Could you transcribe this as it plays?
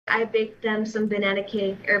I baked them some banana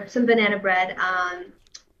cake or some banana bread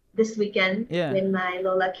this weekend Yeah. when my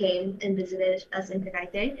Lola came and visited us in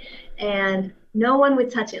Cagaite, and no one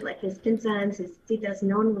would touch it. Like his pinsans, his titas,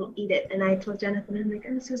 no one will eat it. And I told Jonathan, I'm like,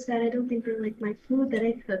 I'm so sad. I don't think they like my food that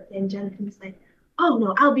I cooked. And Jonathan was like, oh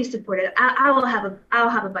no, I'll be supportive. I'll have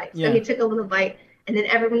a bite. So Yeah. he took a little bite, and then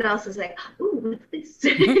everyone else was like, ooh, what's this?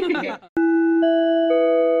 Yeah.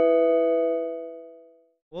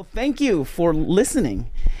 Well, thank you for listening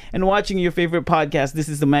and watching your favorite podcast. This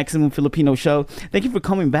is the Maximum Filipino Show. Thank you for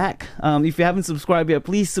coming back. If you haven't subscribed yet,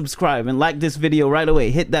 please subscribe and like this video right away.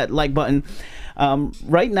 Hit that like button.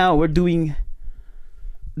 Right now, we're doing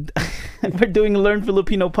we're doing Learn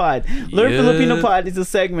Filipino Pod. Learn Filipino Pod is a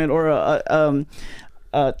segment or a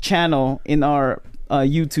channel in our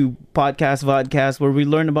YouTube podcast, vodcast, where we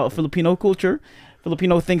learn about Filipino culture,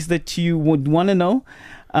 Filipino things that you would want to know.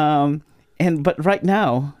 But right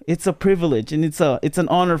now, it's a privilege and it's an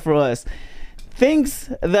honor for us.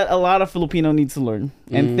 Things that a lot of Filipino needs to learn,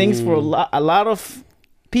 and things for a lot of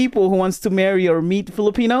people who wants to marry or meet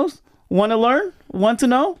Filipinos want to learn, want to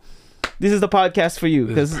know. This is the podcast for you,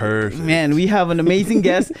 because man, we have an amazing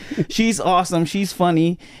guest. She's awesome. She's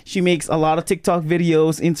funny. She makes a lot of TikTok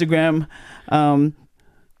videos, Instagram, and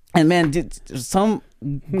man, did some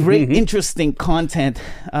great interesting content,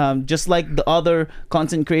 just like the other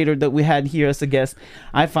content creator that we had here as a guest.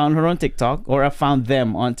 I found her on TikTok, or I found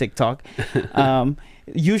them on TikTok.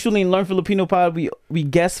 Usually in Learn Filipino Pod, we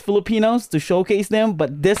guest Filipinos to showcase them,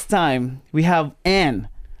 but this time we have Anne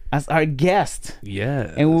as our guest.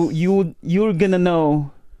 Yeah, Mm. And you're gonna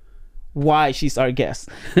know why she's our guest.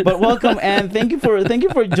 But welcome, Anne. Thank you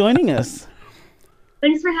for joining us.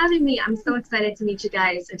 Thanks for having me. I'm so excited to meet you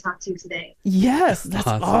guys and talk to you today. Yes, that's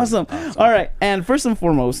awesome. All right, and first and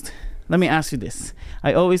foremost, let me ask you this.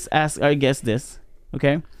 I always ask our guests this,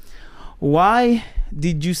 okay? Why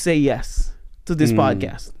did you say yes to this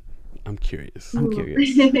podcast? I'm curious. I'm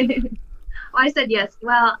curious. Well, I said yes.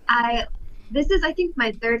 Well, this is, I think,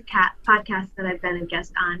 my third podcast that I've been a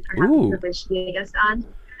guest on, or have the privilege to be a guest on.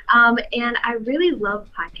 And I really love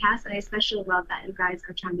podcasts, and I especially love that you guys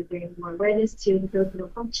are trying to bring more awareness to the Filipino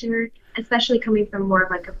culture, especially coming from more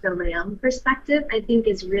of like a Filipino perspective. I think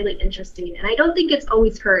is really interesting, and I don't think it's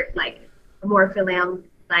always heard like a more Filipino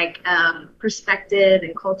like perspective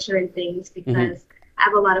and culture and things, because I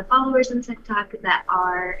have a lot of followers on TikTok that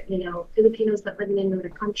are, Filipinos that live in another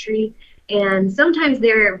country, and sometimes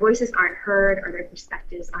their voices aren't heard or their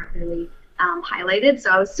perspectives aren't really highlighted. So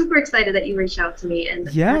I was super excited that you reached out to me, and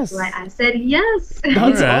that's why I said yes.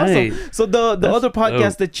 That's awesome. So the other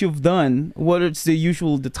podcast that you've done, what are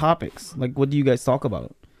the topics? Like, what do you guys talk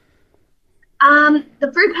about?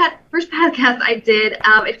 The first podcast I did,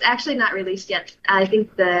 it's actually not released yet. I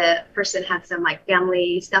think the person had some like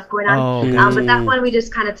family stuff going on. But that one we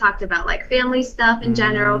just kind of talked about like family stuff in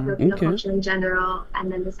general, Filipino culture in general,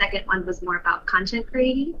 and then the second one was more about content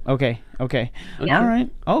creating. Okay. Yeah. All right.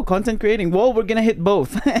 Oh, content creating. Well, we're gonna hit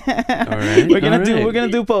both. All right. We're gonna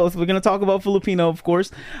do both. We're gonna talk about Filipino, of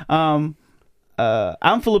course.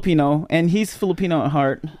 I'm Filipino, and he's Filipino at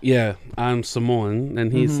heart. Yeah, I'm Samoan,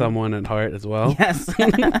 and he's Samoan at heart as well. Yes.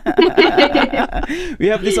 We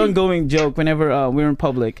have this ongoing joke whenever we're in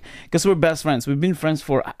public, because we're best friends. We've been friends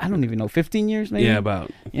for, I don't even know, 15 years maybe? Yeah, about.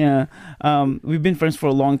 Yeah. We've been friends for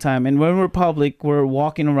a long time, and when we're public, we're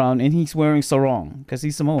walking around, and he's wearing sarong, because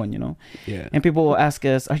he's Samoan, Yeah. And people will ask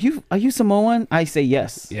us, are you Samoan? I say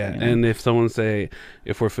yes. Yeah, and if someone say,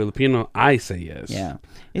 if we're Filipino, I say yes. Yeah.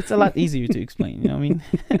 It's a lot easier to explain, you know what I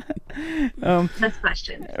mean? That's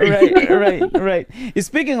question. Right.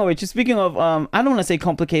 Speaking of, I don't want to say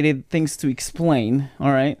complicated things to explain.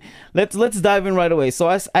 All right, let's dive in right away. So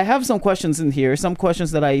I have some questions in here, some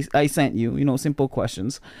questions that I sent you. Simple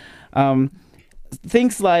questions.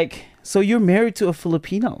 Things like, so you're married to a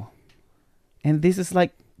Filipino, and this is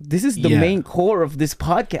the main core of this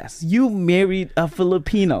podcast. You married a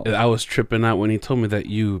Filipino. I was tripping out when he told me that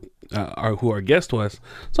you are who our guest was.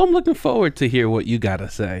 So I'm looking forward to hear what you gotta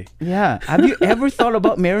say. Yeah. Have you ever thought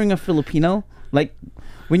about marrying a Filipino? Like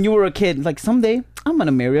when you were a kid, like someday I'm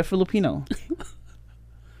gonna marry a Filipino.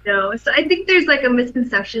 No, so I think there's like a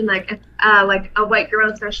misconception, like a white girl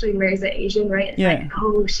especially marries an Asian, right? It's like,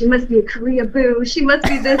 oh, she must be a Korea boo, she must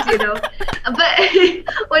be this, But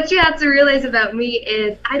what you have to realize about me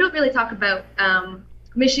is I don't really talk about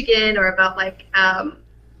Michigan or about like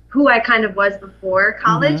who I kind of was before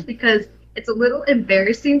college, because it's a little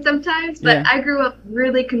embarrassing sometimes, but Yeah. I grew up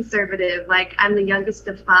really conservative. Like, I'm the youngest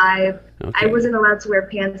of 5. I Okay. wasn't allowed to wear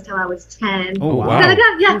pants till I was 10. Oh, wow. wow.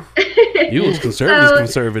 Yeah. You was conservative, So,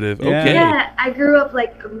 conservative. Yeah. Okay. yeah, I grew up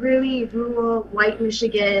like really rural, white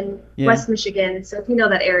Michigan, Yeah. West Michigan. So if you know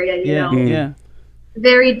that area, you Yeah. know, Yeah.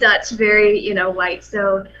 very Dutch, very, white.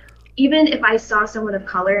 So even if I saw someone of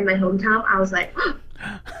color in my hometown, I was like,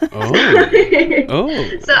 Oh.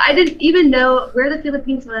 Oh. So I didn't even know where the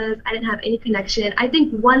Philippines was. I didn't have any connection. I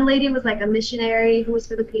think one lady was like a missionary who was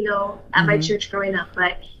Filipino at my church growing up,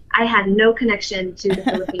 but I had no connection to the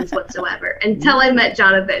Philippines whatsoever until I met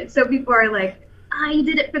Jonathan. So people are like, you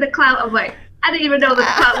did it for the clout. I'm like, I didn't even know what the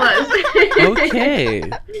clout was. Okay.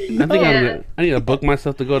 I think I need to book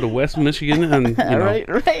myself to go to West Michigan and you know. Right.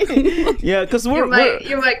 Yeah, because You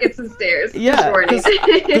might get some stares. Yeah, because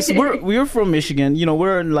Because we're from Michigan.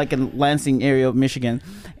 We're in like a Lansing area of Michigan,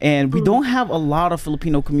 and we don't have a lot of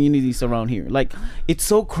Filipino communities around here. Like, it's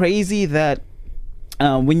so crazy that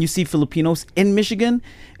when you see Filipinos in Michigan,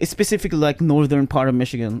 it's specifically like northern part of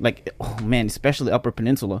Michigan, like, oh man, especially Upper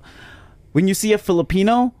Peninsula. When you see a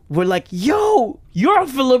Filipino, we're like, yo, you're a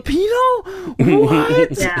Filipino?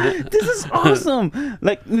 What? Yeah. This is awesome.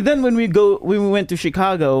 Like, then when we went to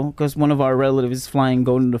Chicago, because one of our relatives is going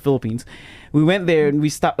to the Philippines. We went there and we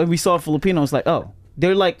stopped and we saw Filipinos, like, oh,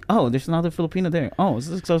 they're like, oh, there's another Filipino there. Oh, this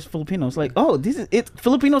is Filipinos. Like, oh, this is it.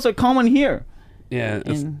 Filipinos are common here. Yeah,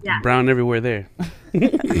 it's Yeah. brown everywhere there.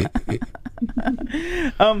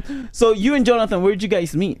 So you and Jonathan, where did you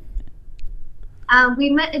guys meet? We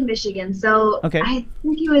met in Michigan. So Okay. I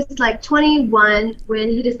think he was like 21 when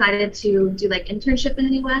he decided to do like internship in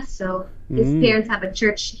the U.S. So his parents have a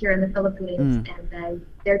church here in the Philippines, and then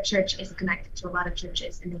their church is connected to a lot of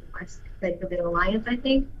churches in the U.S., like the Middle Alliance, I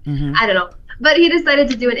think. I don't know. But he decided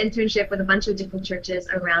to do an internship with a bunch of different churches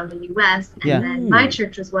around the U.S., and Yeah. then my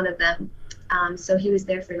church was one of them. So he was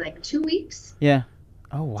there for like 2 weeks. Yeah.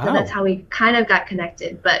 Oh, wow. So that's how we kind of got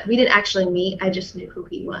connected. But we didn't actually meet. I just knew who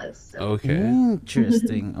he was. So. Okay.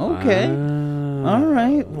 Interesting. Okay. Wow. All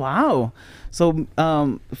right. Wow. So,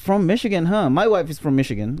 from Michigan, huh? My wife is from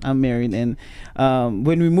Michigan. I'm married, and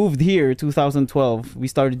when we moved here, 2012, we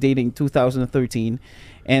started dating 2013,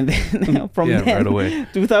 and then from Yeah, then, right away.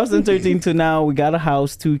 2013 to now, we got a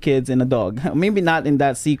house, 2 kids, and a dog. Maybe not in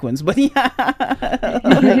that sequence, but yeah,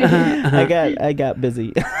 I got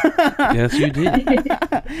busy. Yes, you did.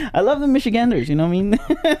 I love the Michiganders. You know what I mean?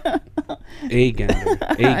 A gander.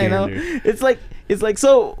 A I know. gander. It's like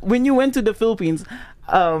so when you went to the Philippines,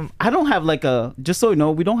 I don't have like just so you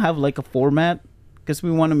know, we don't have like a format because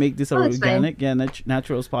we want to make this that's organic,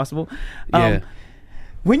 natural as possible. Yeah.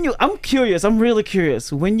 I'm really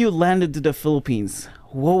curious. When you landed to the Philippines,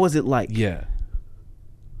 what was it like? Yeah.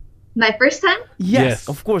 My first time? Yes, Yes.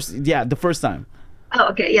 of course. Yeah, the first time. Oh,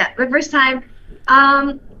 okay. Yeah. My first time.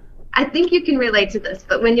 I think you can relate to this,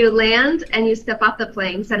 but when you land and you step off the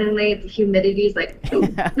plane, suddenly the humidity is like, ooh.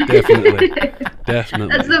 Definitely.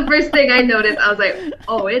 Definitely. That's the first thing I noticed. I was like,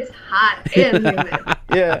 oh, it's hot and humid.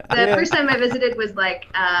 Yeah. The first time I visited was like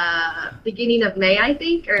beginning of May, I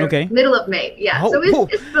think, or Okay. middle of May. Yeah. Oh, So whoa.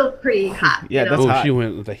 it's still pretty hot. Yeah, you know? that's Oh, hot. she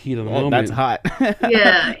went with the heat of the Oh, moment. that's hot.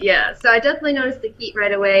 Yeah. So I definitely noticed the heat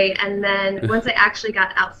right away. And then once I actually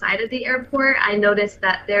got outside of the airport, I noticed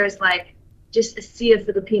that there's like just a sea of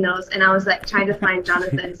Filipinos, and I was like trying to find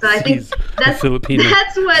Jonathan. So I think Jeez, that's Filipino.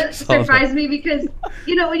 that's what Saw that. surprised me because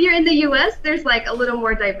when you're in the U.S., there's like a little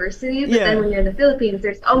more diversity, but Yeah. then when you're in the Philippines,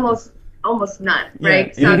 there's almost none, Yeah.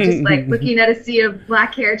 right? So I'm just like looking at a sea of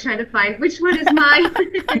black hair, trying to find which one is mine.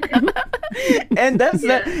 And that's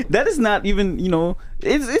Yeah. that is not even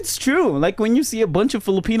it's true. Like when you see a bunch of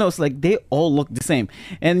Filipinos, like they all look the same,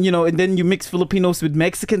 and and then you mix Filipinos with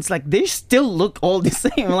Mexicans, like they still look all the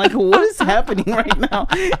same. Like what is happening right now?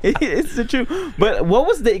 It's the truth. But what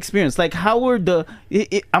was the experience like? How were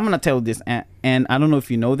I'm gonna tell this, and I don't know if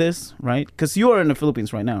you know this, right? Because you are in the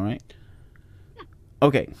Philippines right now, right?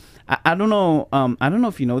 Okay, I don't know. I don't know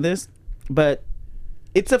if you know this, but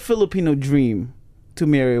it's a Filipino dream to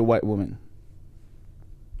marry a white woman.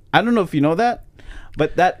 I don't know if you know that,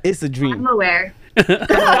 but that is a I'm dream. aware.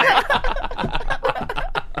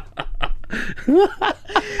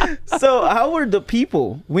 So how were the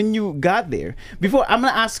people when you got there? Before I'm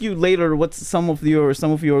gonna ask you later what's some of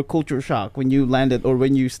your culture shock when you landed or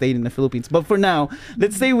when you stayed in the Philippines. But for now,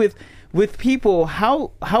 let's stay with people.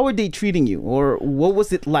 How are they treating you, or what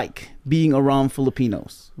was it like being around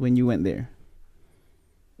Filipinos when you went there?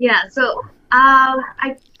 Yeah, so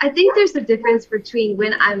I think there's a difference between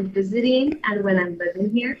when I'm visiting and when I'm living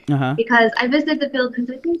here. Uh-huh. Because I visited the Philippines,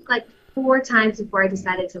 I think, like 4 times before I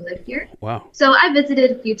decided to live here. Wow. So I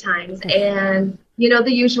visited a few times, and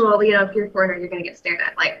the usual, if you're a foreigner, you're gonna get stared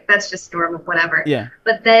at. Like, that's just normal, whatever. Yeah.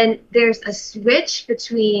 But then there's a switch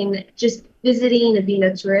between just visiting and being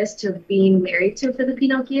a tourist to being married to a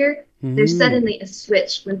Filipino here. There's suddenly a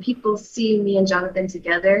switch. When people see me and Jonathan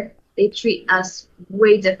together, they treat us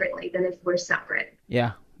way differently than if we're separate.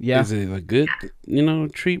 Yeah. Yeah. Is it a good,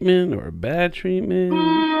 treatment or a bad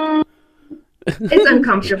treatment? It's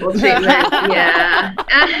uncomfortable treatment. Yeah.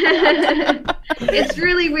 It's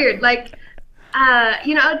really weird. Like,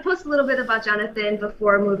 I would post a little bit about Jonathan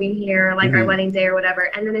before moving here, like our wedding day or whatever.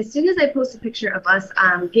 And then as soon as I post a picture of us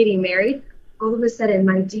getting married, all of a sudden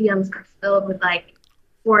my DMs are filled with like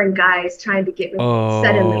foreign guys trying to get with me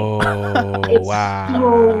suddenly. It's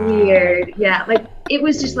so weird. Yeah, like it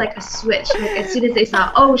was just like a switch. Like as soon as they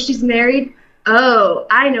saw, oh, she's married. Oh,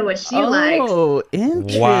 I know what she likes. Oh,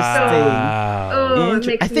 interesting. Wow. It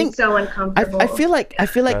makes me so uncomfortable. I feel like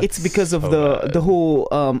it's because of the whole.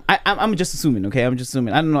 I'm just assuming. Okay, I'm just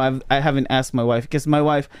assuming. I don't know. I haven't asked my wife, because my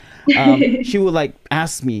wife, she would like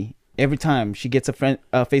ask me every time she gets a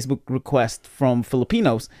Facebook request from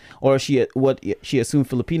Filipinos, or what she assumes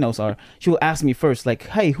Filipinos are. She will ask me first, like,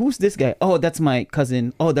 "Hey, who's this guy? Oh, that's my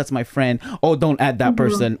cousin. Oh, that's my friend. Oh, don't add that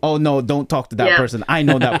person. Oh no, don't talk to that person. I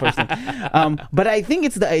know that person." But I think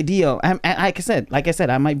it's the idea. Like I said,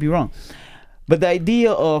 I might be wrong. But the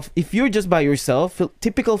idea of, if you're just by yourself,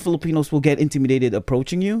 typical Filipinos will get intimidated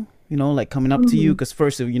approaching you. Like coming up to you, because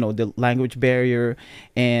first, the language barrier,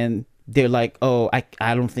 and they're like, oh,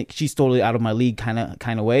 I don't think she's totally out of my league kind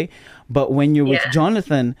of way. But when you're with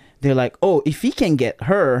Jonathan, they're like, oh, if he can get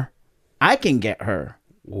her, I can get her.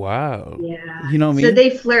 Wow. Yeah. You know what I mean? So they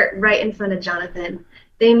flirt right in front of Jonathan.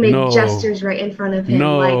 They make gestures right in front of him.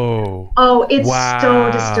 Like, oh, it's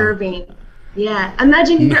so disturbing. Yeah.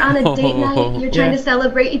 Imagine you're on a date night, you're trying to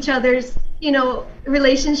celebrate each other's,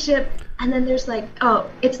 relationship. And then there's like, oh,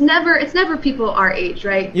 it's never people our age,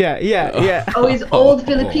 right? Yeah. Always old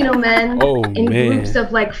Filipino men in groups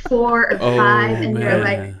of like 4 or 5, and you're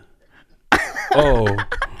like,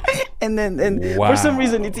 and for some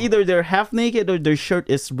reason, it's either they're half naked or their shirt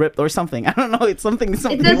is ripped or something. I don't know. It's something.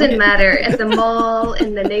 It doesn't matter. At the mall,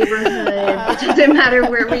 in the neighborhood, it doesn't matter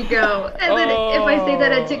where we go. And then if I say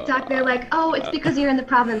that on TikTok, they're like, oh, it's because you're in the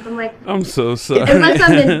province. I'm like, I'm so sorry. Unless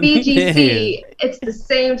I'm in BGC, it's the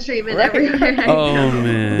same treatment everywhere.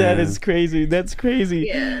 Man. That is crazy. That's crazy.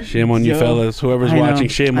 Yeah. Shame on you fellas. Whoever's watching,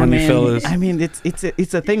 shame on you fellas. I mean,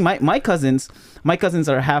 it's a thing. My cousins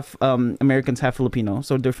are half Americans, half Filipino,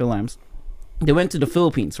 so they're Philams. They went to the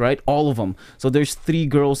Philippines, right? All of them. So there's 3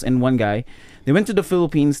 girls and 1 guy. They went to the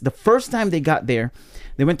Philippines. The first time they got there,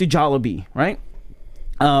 they went to Jollibee, right?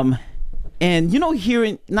 And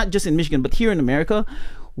here not just in Michigan, but here in America,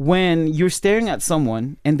 when you're staring at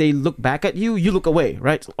someone and they look back at you, you look away,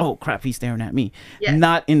 right? So, oh crap, he's staring at me. Yeah.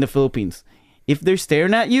 Not in the Philippines. If they're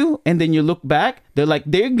staring at you and then you look back,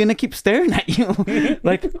 they're gonna keep staring at you.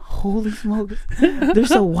 Like, holy smokes,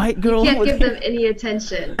 there's a white girl. You can't give them any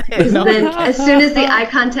attention. Because then as soon as the eye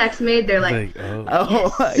contact's made, they're like,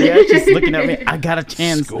 oh, yeah, she's looking at me. I got a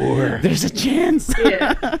chance. Score. There's a chance.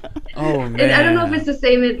 Yeah. Oh man. And I don't know if it's the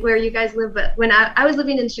same where you guys live, but when I was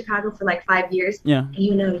living in Chicago for like 5 years, you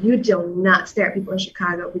do not stare at people in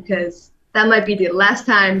Chicago, because that might be the last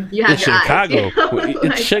time you have your Chicago. Eyes.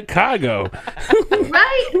 It's Chicago.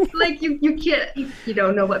 Right? Like you can't, you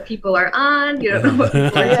don't know what people are on. You don't know what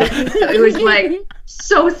people are doing. So it was like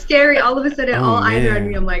so scary. All of a sudden, all eyes are on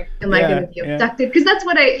me. I'm like, am I going to be abducted? Because that's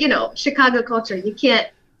what Chicago culture. You can't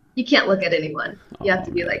look at anyone. You have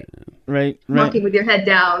to be like, right, walking with your head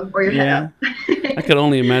down or your head up. I could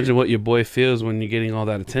only imagine what your boy feels when you're getting all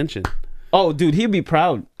that attention. Oh, dude, he'd be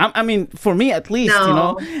proud. I mean, for me at least,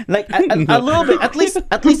 like a little bit. At least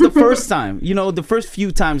the first time, the first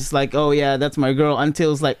few times, it's like, oh yeah, that's my girl.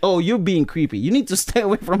 Until it's like, oh, you're being creepy. You need to stay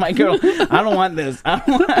away from my girl. I don't want this. I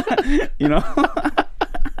don't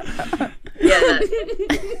want, Yeah.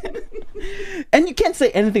 And you can't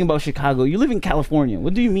say anything about Chicago. You live in California.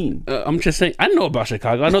 What do you mean? I'm just saying, I know about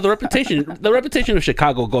Chicago. I know the reputation. The reputation of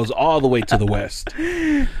Chicago goes all the way to the west.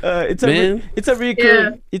 It's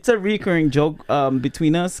a recurring joke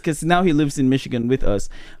between us, because now he lives in Michigan with us,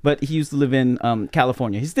 but he used to live in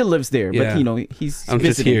California. He still lives there, but he's I'm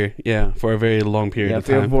visiting. Just here, for a very long period of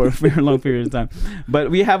time. For a very long period of time.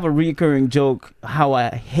 But we have a recurring joke how I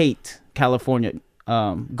hate California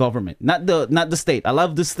government, not the state. I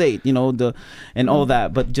love the state, and all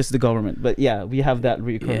that, but just the government. But yeah, we have that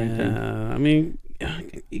recurring thing. I mean,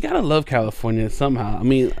 you gotta love California somehow. I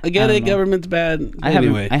mean, I get it, government's bad.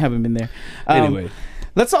 Anyway, I haven't been there. Anyway,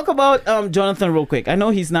 Let's talk about Jonathan real quick. I know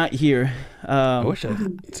he's not here. I wish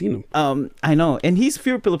I'd seen him. I know, and he's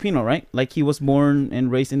pure Filipino, right? Like he was born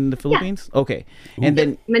and raised in the Philippines. Yeah. Okay, and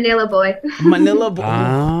then Manila boy. Manila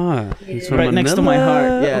boy. He's from right Manila. next to my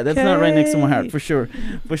heart. Yeah, that's not right next to my heart for sure,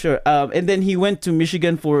 for sure. And then he went to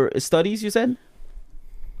Michigan for studies. You said.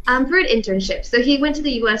 For an internship. So he went to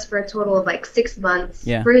the U.S. for a total of like 6 months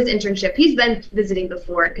Yeah. for his internship. He's been visiting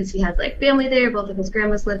before because he has like family there. Both of his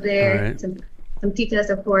grandmas live there. All right. Some titas,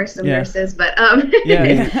 of course, some Yeah. nurses. But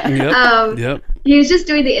Yep. he was just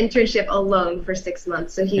doing the internship alone for 6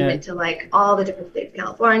 months. So he Yeah. went to like all the different states: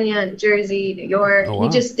 California, New Jersey, New York. Oh, wow. He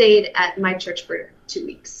just stayed at my church for 2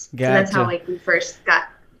 weeks. So that's how Gotcha. like we first got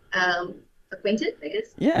acquainted, I guess.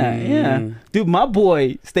 Yeah, yeah. Dude, my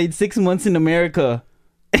boy stayed 6 months in America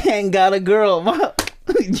and got a girl.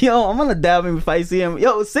 Yo, I'm gonna dab him if I see him.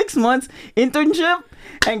 Yo, 6 months internship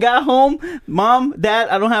and got home. Mom, Dad,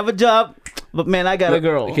 I don't have a job, but man, I got a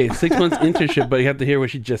girl. Okay, 6 months internship, but you have to hear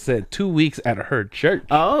what she just said. 2 weeks at her church.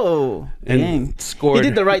 Oh, And dang. scored. He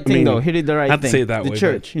did the right thing, though. He did the right not thing. to say it that the way,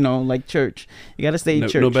 church, you know, like church. You gotta stay in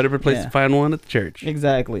church. No better place Yeah. to find one at the church.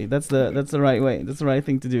 Exactly. That's the right way. That's the right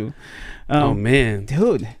thing to do. Oh man,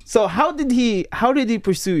 Dude. So how did he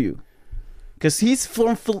pursue you? Because he's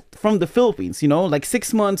from the Philippines, you know, like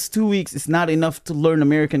 6 months, 2 weeks is not enough to learn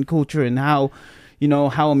American culture and how, you know,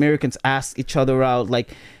 how Americans ask each other out.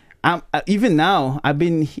 Like, even now, I've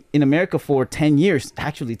been in America for 10 years.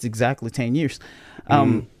 Actually, it's exactly 10 years.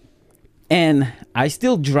 And I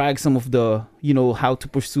still drag some of the, you know, how to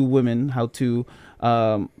pursue women, how to,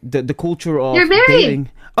 the culture of You're married.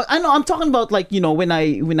 dating. I know. I'm talking about like, you know, when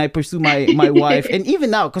I pursue my wife, and even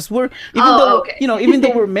now, because even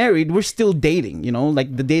though we're married, we're still dating. You know,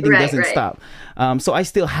 like the dating doesn't stop. So I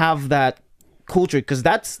still have that culture because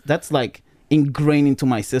that's like ingrained into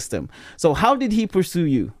my system. So how did he pursue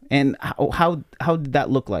you, and how did that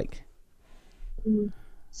look like?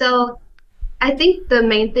 So I think the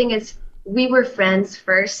main thing is we were friends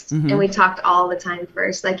 1st and we talked all the time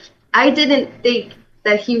first. Like I didn't think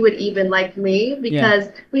that he would even like me because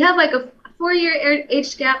we have like a 4-year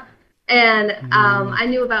age gap, and I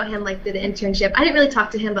knew about him like through the internship. I didn't really talk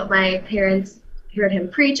to him, but my parents heard him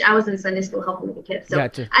preach. I was in Sunday school helping with the kids, so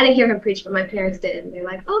Gotcha. I didn't hear him preach, but my parents did, and they're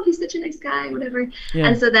like, "Oh, he's such a nice guy," whatever. Yeah.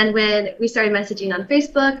 And so then when we started messaging on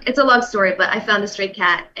Facebook, it's a long story, but I found a stray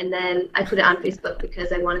cat, and then I put it on Facebook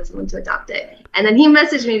because I wanted someone to adopt it. And then he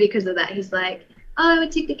messaged me because of that. He's like, "Oh, I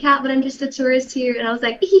would take the cat, but I'm just a tourist here." And I was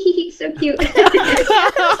like, so cute.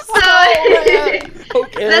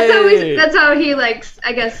 Okay. That's how he like,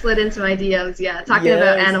 I guess, slid into my DMs. Yeah, talking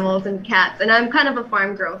about Yes. animals and cats. And I'm kind of a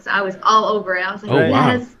farm girl, so I was all over it. I was like, Oh, wow.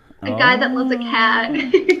 yes, a guy that loves a cat.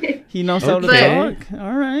 He knows how to Okay. talk.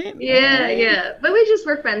 All right. Yeah. But we just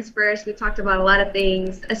were friends first. We talked about a lot of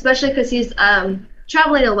things, especially because he's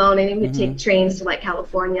traveling alone, and he would take trains to like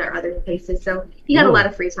California or other places. So he had a lot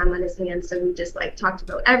of free time on his hands. So we just like talked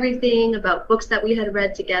about everything, about books that we had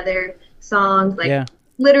read together, songs, like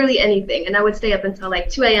literally anything. And I would stay up until like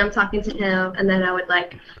 2 a.m. talking to him, and then I would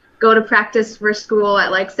like go to practice for school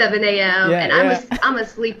at like 7 a.m. Yeah, and I'm a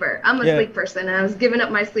sleeper. I'm a sleep person, and I was giving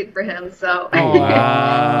up my sleep for him. So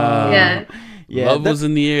Wow. Yeah, Love was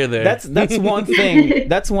in the air there. That's one thing.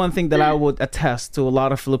 That's one thing that I would attest to a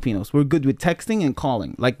lot of Filipinos. We're good with texting and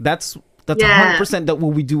calling. Like that's 100% that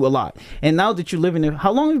what we do a lot. And now that you live in it,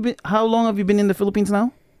 how long have you been in the Philippines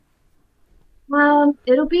now?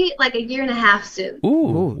 It'll be like a year and a half soon.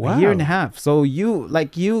 Ooh, wow. A year and a half. So you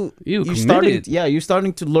committed. you're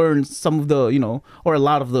starting to learn some of the, you know, or a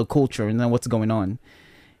lot of the culture and then what's going on.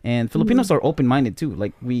 And Filipinos are open-minded too.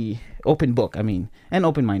 Like and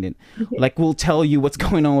open-minded. Like we'll tell you what's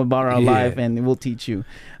going on about our life, and we'll teach you.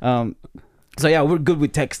 So yeah, we're good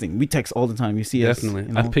with texting. We text all the time. You see Definitely. us.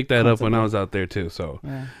 You know, I picked that up when constantly. I was out there too. So.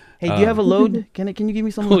 Yeah. Hey, do you have a load? Can you give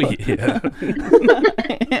me some Oh load? yeah.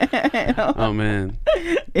 Oh man.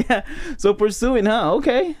 Yeah. So pursuing, huh?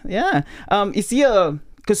 Okay. Yeah. Is he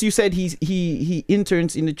because you said he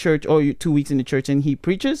interns in the church, or 2 weeks in the church, and he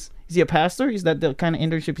preaches? Is he a pastor? Is that the kind of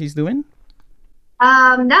internship he's doing?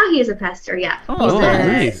 Now he is a pastor, yeah. Oh, He's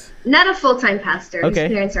nice. not a full-time pastor. Okay.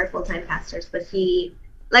 His parents are full-time pastors, but he,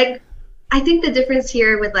 like, I think the difference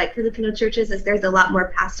here with, like, Filipino churches is there's a lot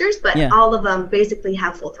more pastors, but all of them basically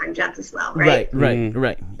have full-time jobs as well, right?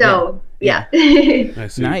 Right. So, yeah. I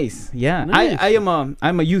see. Nice. Yeah. Nice.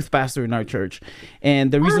 I'm a youth pastor in our church,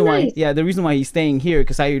 and the reason why he's staying here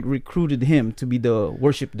because I recruited him to be the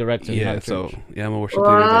worship director in our Yeah. So church. I'm a worship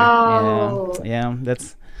leader there. Wow. Yeah,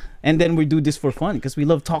 that's, and then we do this for fun because we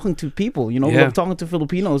love talking to people, you know, we love talking to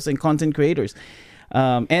Filipinos and content creators,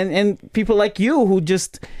 and people like you who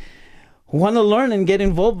want to learn and get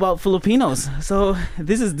involved about Filipinos. So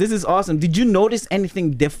this is awesome. Did you notice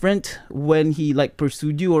anything different when he like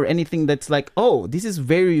pursued you, or anything that's like, oh, this is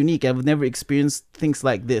very unique, I've never experienced things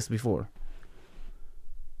like this before?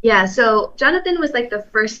 Yeah, so Jonathan was like the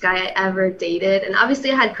first guy I ever dated, and obviously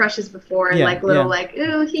I had crushes before, and Yeah, like little yeah. like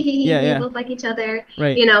ooh hee hee hee, Yeah. we both like each other,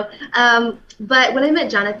 Right. you know. But when I met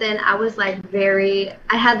Jonathan, I was like I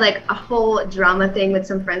had like a whole drama thing with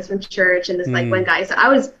some friends from church and this like one guy, so I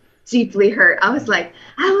was deeply hurt. I was like,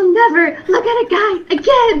 I will never look at a guy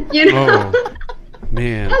again, you know. Oh,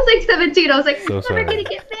 man. I was like 17. I was like, So never sorry. gonna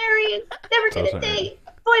get married, never So gonna sorry. date.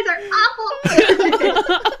 Boys are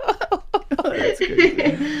awful.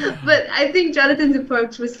 But I think Jonathan's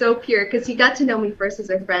approach was so pure because he got to know me first as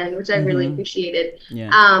a friend, which I really appreciated. Yeah.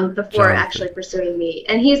 Before Jonathan. actually pursuing me,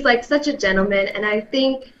 and he's like such a gentleman. And I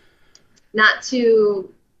think, not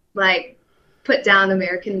to like put down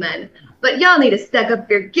American men, but y'all need to step up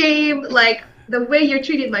your game. Like the way you're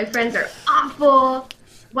treating my friends are awful.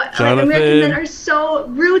 Like, American men are so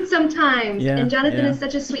rude sometimes. Yeah, And Jonathan yeah. is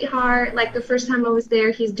such a sweetheart. Like the first time I was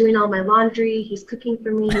there, he's doing all my laundry, he's cooking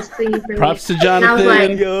for me, he's cleaning for Props to me. And I was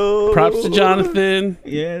Jonathan. like, Yo. Props to Jonathan.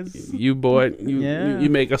 Yes. You boy, Yeah. you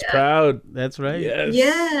make us proud. That's right. Yes.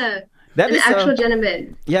 yeah, That an is actual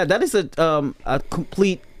gentleman. yeah, that is a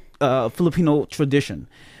complete Filipino tradition.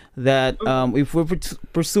 That if we're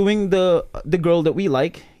pursuing the girl that we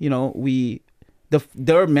like, you know,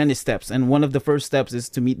 there are many steps, and one of the first steps is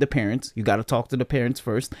to meet the parents. You got to talk to the parents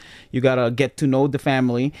first. You got to get to know the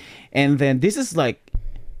family, and then this is like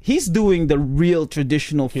he's doing the real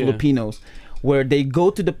traditional Filipinos, where they go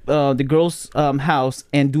to the girl's house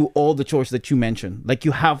and do all the chores that you mentioned. Like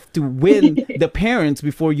you have to win the parents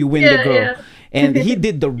before you win the girl, and he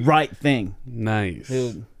did the right thing. Nice.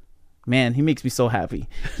 Dude, man, he makes me so happy.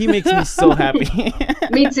 He makes me so happy.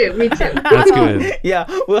 Me too. That's good. Yeah,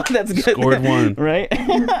 well, that's good. Scored one. Right?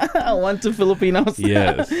 1-2 Filipinos.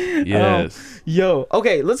 Yes. Yes. Yo,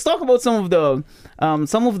 okay, let's talk about some of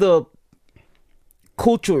the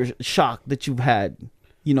culture shock that you've had,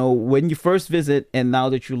 you know, when you first visit and now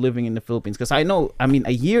that you're living in the Philippines. Because I know, I mean,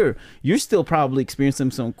 a year, you're still probably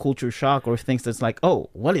experiencing some culture shock or things that's like, oh,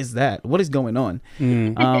 what is that? What is going on?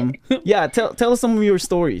 Yeah, tell us some of your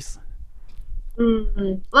stories.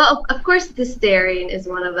 Well, of course, the staring is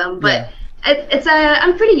one of them, but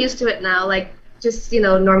I'm pretty used to it now. Like, just, you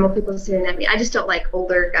know, normal people staring at me. I just don't like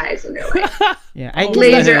older guys when they're like Yeah, I guess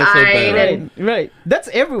laser that's so eyed. bad. Right. That's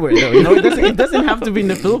everywhere though. You know, it doesn't have to be in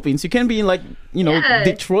the Philippines. You can be in like, you know, Yeah.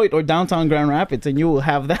 Detroit or downtown Grand Rapids, and you will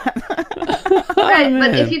have that. Right,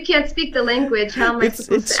 but man. if you can't speak the language, how am I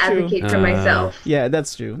supposed it's to true. advocate for myself? Yeah,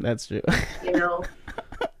 that's true. That's true. You know.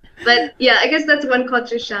 But yeah, I guess that's one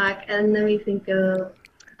culture shock. And then we think of,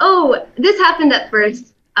 oh, this happened at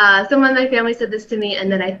first. Someone in my family said this to me,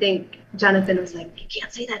 and then I think Jonathan was like, you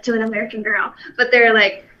can't say that to an American girl. But they're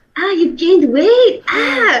like, you gained weight.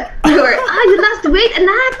 Or, you lost weight and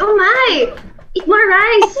that. Oh my, eat more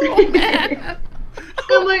rice.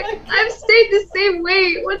 I'm like, I've stayed the same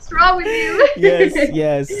weight. What's wrong with you?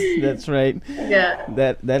 yes, that's right. Yeah.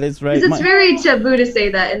 That is right. Because it's very taboo to say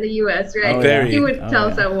that in the U.S., right? Oh, Very. You would Oh, tell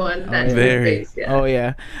yeah. someone that to Very. their face. Yeah. Oh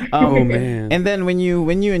yeah. Oh man. And then when you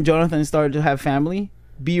and Jonathan started to have family,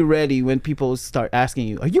 be ready when people start asking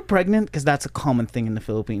you, "Are you pregnant?" Because that's a common thing in the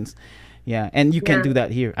Philippines. Yeah, and you can't Yeah. do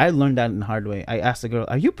that here. I learned that in the hard way. I asked the girl,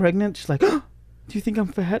 "Are you pregnant?" She's like, "Do you think I'm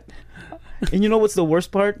fat?" And you know what's the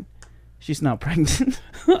worst part? She's not pregnant.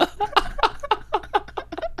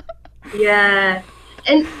 Yeah.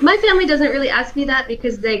 And my family doesn't really ask me that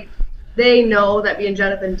because they know that me and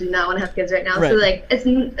Jonathan do not want to have kids right now. Right. So like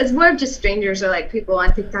it's more of just strangers or like people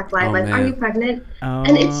on TikTok live Oh, like, man. are you pregnant? Oh.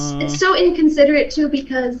 And it's so inconsiderate too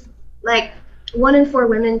because like 1 in 4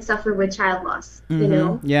 women suffer with child loss, you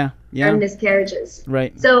know, Yeah. or miscarriages.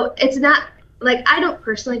 Right. So it's not like I don't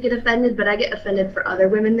personally get offended, but I get offended for other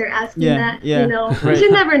women. They're asking Yeah, that, yeah, you know, right.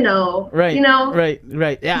 you never know, Right. you know, Right.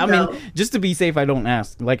 Yeah. I So- mean, just to be safe, I don't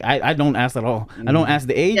ask. Like, I don't ask at all. I don't ask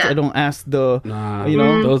the age. Yeah. I don't ask the. Nah, You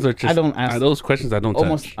know, those are just. I don't ask- those questions I don't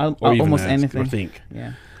almost touch. I'll- or even almost ask anything. Or think.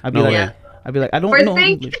 Yeah. I'd be No like, way. Yeah. I'd be like, I don't Or know.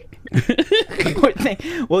 think. English. Or think.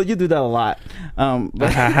 Well, you do that a lot.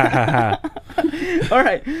 But all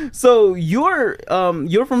right. So you're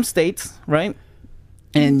from States, right?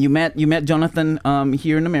 And you met Jonathan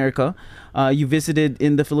here in America. You visited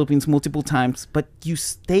in the Philippines multiple times, but you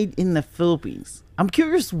stayed in the Philippines. I'm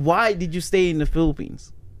curious, why did you stay in the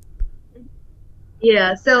Philippines?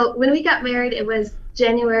 Yeah, so when we got married, it was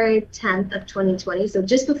January 10th of 2020, so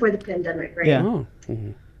just before the pandemic, right? Yeah. Oh.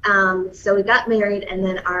 Mhm. So we got married, and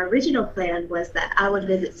then our original plan was that I would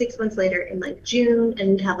visit 6 months later in like June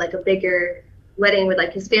and have like a bigger wedding with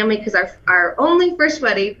like his family, because our only first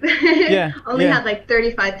wedding only had like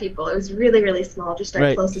 35 people. It was really, really small, just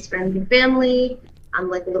our closest friends and family on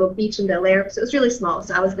like a little beach in Bel Air. So it was really small.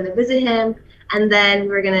 So I was going to visit him, and then we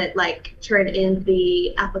were going to like turn in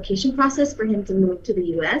the application process for him to move to the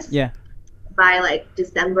US by like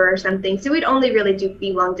December or something. So we'd only really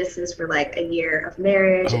be long distance for like a year of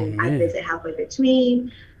marriage, and I'd visit halfway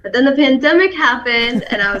between. But then the pandemic happened,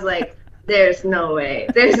 and I was like, there's no way.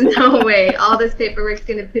 All this paperwork's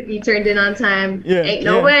going to be turned in on time. Ain't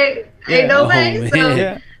no way.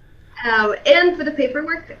 So, and for the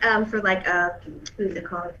paperwork, for like what is it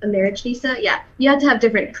called? A marriage visa. Yeah. You have to have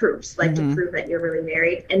different proofs, like to prove that you're really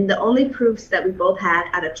married. And the only proofs that we both had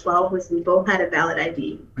out of 12 was we both had a valid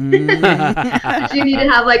ID. You need to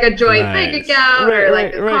have like a joint bank account or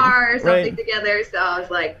like a car or something together. So I was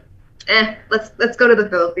like, let's go to the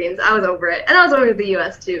Philippines. I was over it. And I was over to the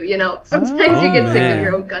US too, you know. Sometimes you get sick of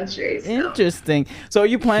your own country. So. Interesting. So are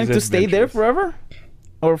you planning to stay there forever?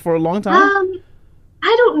 Or for a long time?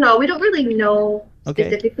 I don't know. We don't really know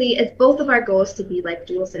specifically. It's both of our goals to be like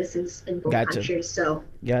dual citizens in both countries. So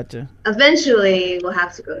eventually we'll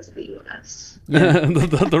have to go to the US.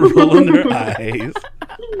 the roll in their eyes.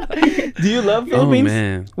 Do you love Philippines? Oh,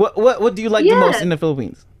 man. What do you like the most in the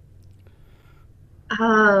Philippines?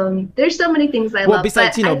 There's so many things I love.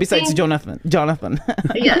 Besides, besides Jonathan.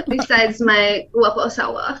 Besides my guapo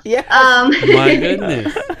asawa. Yeah. My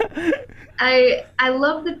goodness. I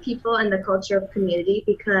love the people and the culture of community,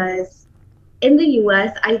 because in the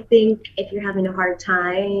US, I think if you're having a hard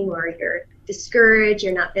time or you're discouraged,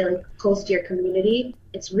 you're not feeling close to your community,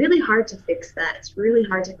 it's really hard to fix that. It's really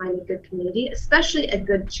hard to find a good community, especially a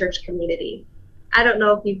good church community. I don't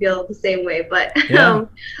know if you feel the same way, but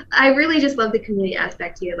I really just love the community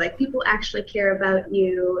aspect here. Like, people actually care about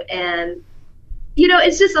you, and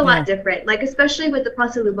it's just a lot different. Like, especially with the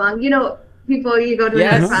pasalubong, people, you go to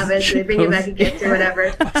another province and they bring you back a gift or whatever.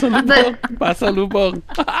 Pasalubong.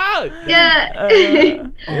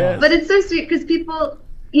 But it's so sweet because people,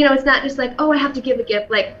 it's not just like, oh, I have to give a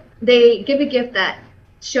gift. Like, they give a gift that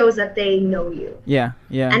shows that they know you. Yeah.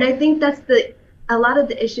 And I think that's a lot of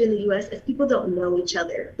the issue in the US is people don't know each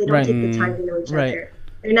other. They don't take the time to know each other.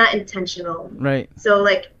 They're not intentional. Right. So,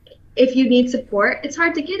 like, if you need support, it's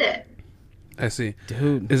hard to get it. I see.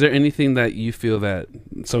 Dude. Is there anything that you feel that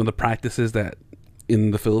some of the practices that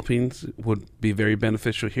in the Philippines would be very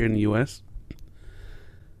beneficial here in the US?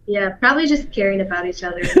 Yeah, probably just caring about each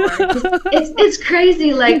other more. It's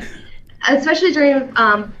crazy, like, especially during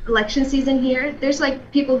election season here, there's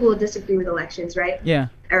like people who will disagree with elections, right? Yeah.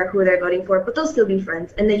 Or who they're voting for, but they'll still be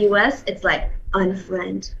friends. In the US, it's like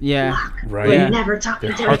unfriend. Yeah. Block. Right. We're never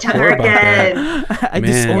talking to each other again. I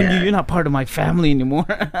disown you. You're not part of my family anymore.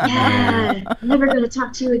 Yeah. Never gonna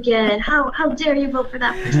talk to you again. How dare you vote for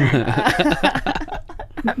that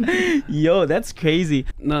person? Yo, that's crazy.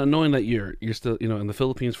 Now, knowing that you're still in the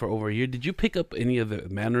Philippines for over a year, did you pick up any of the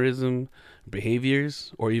mannerism,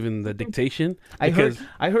 behaviors, or even the dictation? I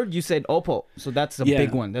heard you said opo, so that's a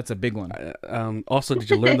big one. That's a big one. Also, did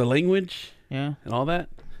you learn the language? Yeah, and all that.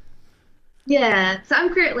 Yeah, so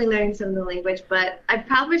I'm currently learning some of the language, but I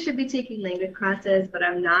probably should be taking language classes, but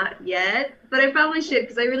I'm not yet. But I probably should,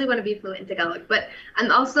 because I really want to be fluent in Tagalog. But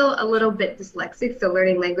I'm also a little bit dyslexic, so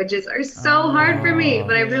learning languages are so hard for me.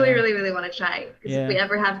 But I really, really, really want to try. Because if we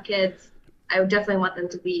ever have kids, I would definitely want them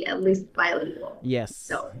to be at least bilingual. Yes.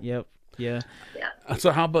 So. Yep. Yeah. So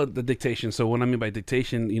how about the dictation? So what I mean by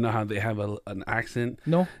dictation, you know how they have an accent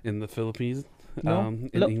in the Philippines? In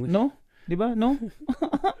English? No. Diba? No.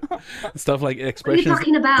 Stuff like expressions. What are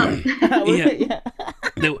you talking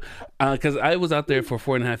about? Because I was out there for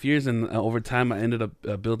 4.5 years, and over time I ended up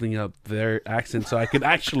building up their accent so I could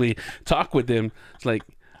actually talk with them. It's like,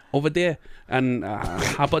 over there, and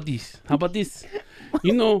how about this? How about this?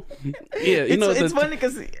 It's funny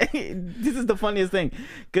because this is the funniest thing.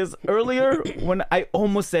 Because earlier, when I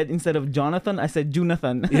almost said, instead of Jonathan, I said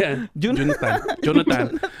Jonathan. Yeah,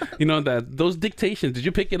 Jonathan. Those dictations. Did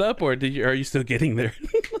you pick it up, or are you still getting there?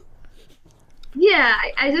 Yeah,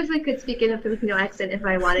 I definitely could speak in a Filipino accent if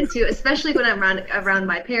I wanted to, especially when I'm around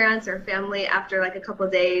my parents or family after like a couple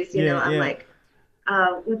of days. I'm like,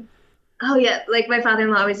 oh yeah, like my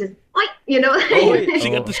father-in-law always says, oi, Oh, she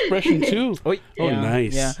got the expression too. Oh,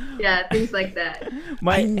 nice. Yeah, things like that.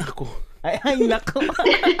 Ay, nako.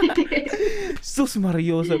 Sus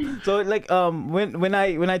Marioso. So like when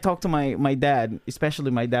I talk to my dad,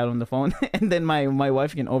 especially my dad on the phone, and then my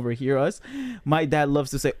wife can overhear us, my dad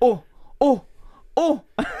loves to say, oh.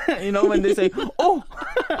 When they say, oh.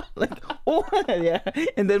 Like, oh, yeah.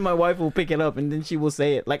 And then my wife will pick it up, and then she will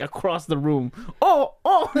say it like across the room. Oh,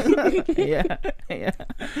 yeah, yeah.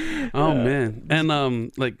 Oh man,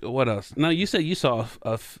 and like what else? Now you said you saw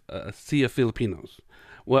a sea of Filipinos.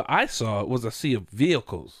 What I saw was a sea of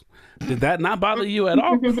vehicles. Did that not bother you at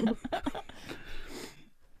all?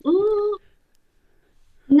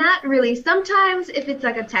 Not really. Sometimes if it's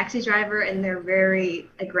like a taxi driver and they're very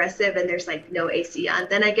aggressive and there's like no AC on,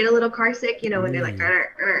 then I get a little car sick, when they're like,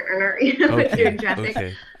 when you're in traffic.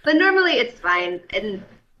 Okay. But normally it's fine. And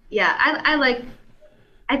yeah,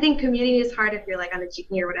 I think commuting is hard if you're like on a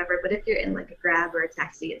jeepney or whatever, but if you're in like a Grab or a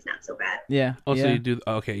taxi, it's not so bad. Yeah. Oh, so yeah. you do?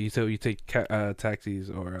 Okay, you take taxis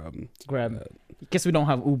or Grab. Guess we don't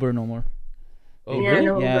have Uber no more. Oh, Yeah, really?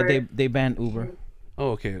 no Yeah, Uber. they banned Uber.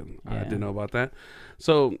 Oh, okay. I Yeah. didn't know about that.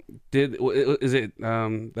 So, is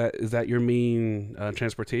that your main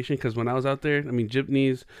transportation? Because when I was out there, I mean,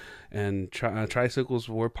 jeepneys and tricycles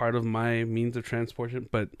were part of my means of transportation,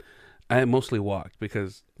 but I mostly walked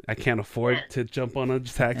because I can't afford to jump on a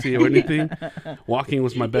taxi or anything. Walking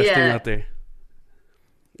was my best thing Yeah. out there.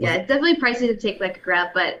 Yeah, it's definitely pricey to take like a Grab,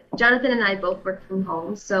 but Jonathan and I both work from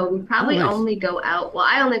home, so we probably nice. only go out. Well,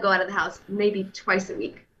 I only go out of the house maybe twice a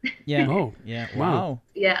week. Yeah. Oh, Yeah. wow. Wow.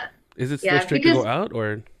 Yeah. Is it still Yeah, strict to go because- out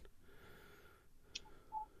or?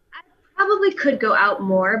 Probably could go out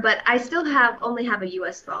more, but I still only have a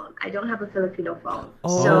US phone. I don't have a Filipino phone.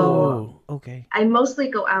 Oh. So Okay. I mostly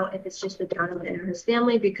go out if it's just with Jonathan and his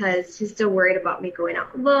family because he's still worried about me going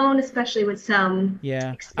out alone, especially with some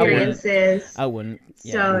Yeah. experiences. I wouldn't.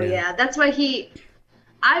 Yeah. So yeah, that's why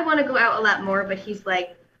I want to go out a lot more, but he's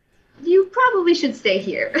like, you probably should stay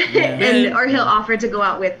here, or he'll offer to go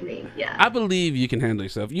out with me. Yeah. I believe you can handle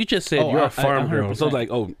yourself. You just said Oh, you're I- a farm girl, so 100%. like,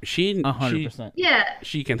 oh, she 100%. Yeah.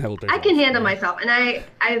 she can handle herself. I can handle myself, and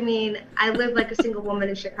I mean, I lived like a single woman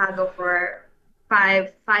in Chicago for five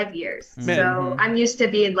years, Man. so I'm used to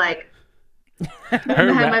being like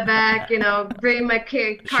behind my back, bringing my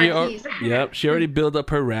car keys. Yep, she already built up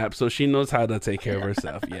her rap, so she knows how to take care of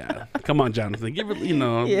herself. Yeah, come on, Jonathan, give her, a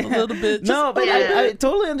little bit. No, but Yeah. I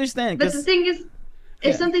totally understand. But the 'Cause- thing is,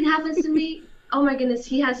 if Yeah. something happens to me, oh my goodness,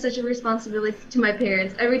 he has such a responsibility to my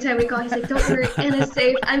parents. Every time we call, he's like, "Don't worry, Anna's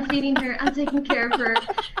safe. I'm feeding her. I'm taking care of her."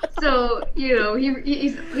 So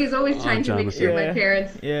he's always trying to make Jonathan. sure Yeah. my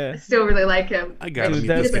parents yeah. still really like him. I got Dude, you.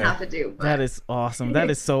 that's He doesn't good. have to do. But. That is awesome. That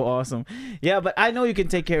is so awesome. Yeah, but I know you can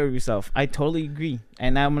take care of yourself. I totally agree.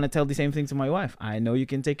 And I'm going to tell the same thing to my wife. I know you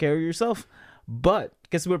can take care of yourself. But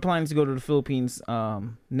because we're planning to go to the Philippines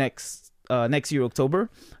next year, October,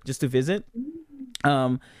 just to visit.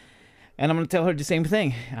 And I'm going to tell her the same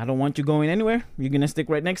thing. I don't want you going anywhere. You're going to stick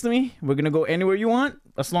right next to me. We're going to go anywhere you want,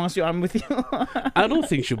 as long as I'm with you. I don't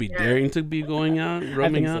think she'll be daring to be going out,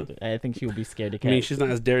 roaming out. So. I think she'll be scared to I mean, catch. she's not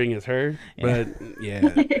as daring as her, Yeah. but yeah.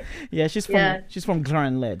 Yeah, she's from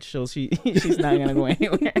Grand Ledge, so she's not going to go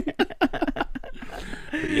anywhere.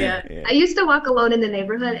 Yeah. I used to walk alone in the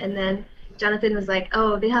neighborhood, and then Jonathan was like,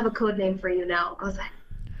 "Oh, they have a code name for you now." I was like,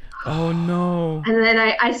 Oh, no. and then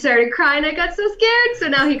I started crying. I got so scared. So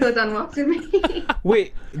now he goes on walks with me.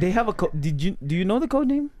 Wait, they have a code. Do you know the code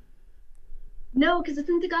name? No, because it's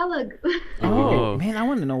in Tagalog. Oh. Man, I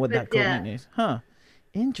want to know what that But code yeah. name is. Huh.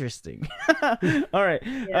 Interesting. All right.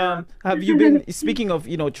 Yeah. Have you been, speaking of,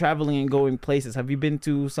 traveling and going places, have you been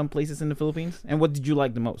to some places in the Philippines? And what did you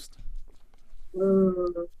like the most?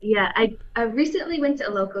 Ooh, yeah, I recently went to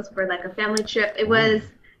Ilocos for like a family trip. It was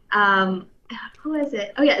who was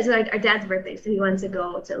it? Oh yeah, it was our dad's birthday, so he wanted to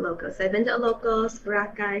go to Ilocos. So I've been to Ilocos,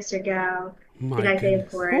 Boracay, Siargao, My Tagaytay, of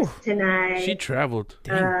goodness. course, Whew. Tanay, She traveled.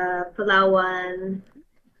 Palawan,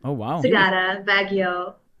 Oh, wow. Sagada,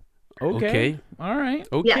 Baguio. Okay. All right.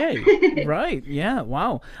 Okay. Yeah. Right. Yeah.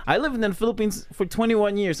 Wow. I lived in the Philippines for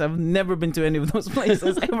 21 years. I've never been to any of those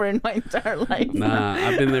places ever in my entire life. Nah,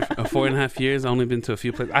 I've been there for 4.5 years. I've only been to a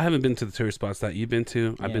few places. I haven't been to the tourist spots that you've been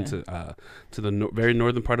to. I've been to the very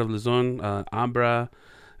northern part of Luzon, Abra,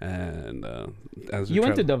 and as we You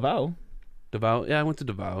went to traveled- Davao Davao. Yeah, I went to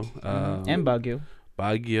Davao. and Baguio.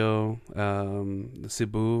 Baguio,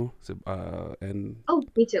 Cebu, and Oh,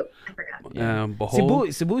 me too. I forgot.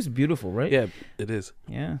 Bohol. Cebu is beautiful, right? Yeah, it is.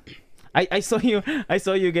 Yeah. I saw you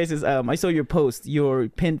guys' I saw your post, your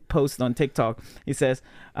pinned post on TikTok. It says,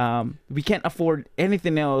 we can't afford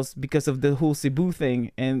anything else because of the whole Cebu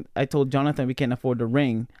thing. And I told Jonathan we can't afford a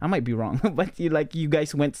ring. I might be wrong, but you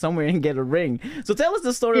guys went somewhere and get a ring. So tell us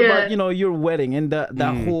the story Yeah. about, your wedding and that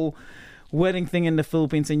whole wedding thing in the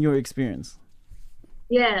Philippines and your experience.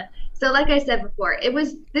 Yeah. So like I said before,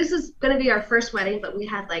 this was gonna be our first wedding, but we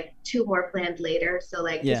had like 2 more planned later. So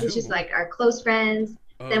like Yeah. this was just like our close friends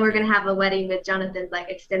Then we're gonna have a wedding with Jonathan's like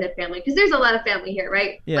extended family because there's a lot of family here,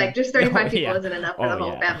 right? Yeah. Like just 35 Oh, people yeah. isn't enough for the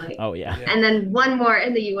whole family. Oh yeah. And then one more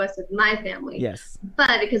in the U.S. with my family. Yes.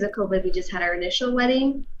 But because of COVID, we just had our initial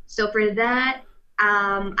wedding. So for that,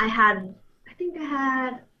 I think I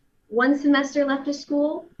had 1 semester left of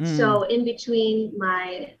school. So in between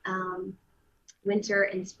my winter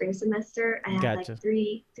and spring semester, I had like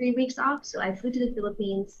three weeks off. So I flew to the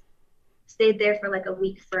Philippines, stayed there for like a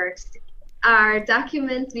week first. Our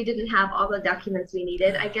documents, we didn't have all the documents we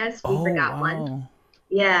needed, I guess. We forgot one.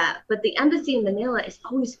 Yeah, but the embassy in Manila is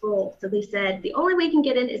always full. So they said the only way you can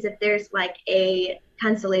get in is if there's like a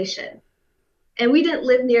cancellation. And we didn't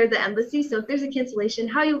live near the embassy. So if there's a cancellation,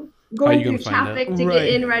 how are you going through traffic to get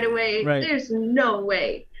in right away? There's no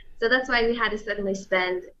way. So that's why we had to suddenly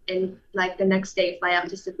spend in like the next day fly out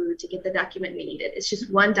to Cebu to get the document we needed. It's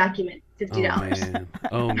just one document, $50.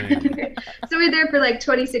 Oh man. So we're there for like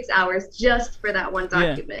 26 hours just for that one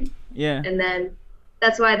document. Yeah. And then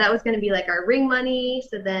that's why that was going to be like our ring money.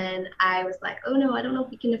 So then I was like, oh no, I don't know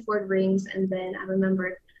if we can afford rings. And then I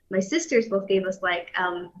remembered my sisters both gave us like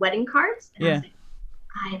wedding cards. And I was like,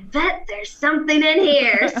 I bet there's something in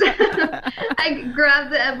here. So I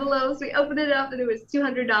grabbed the envelopes, we opened it up, and it was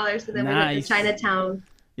 $200. So then we went to Chinatown,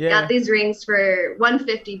 got these rings for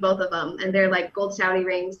 $150, both of them, and they're like gold Saudi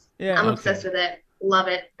rings. I'm obsessed with it. Love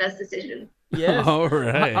it. Best decision. Yes. All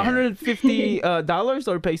right. $150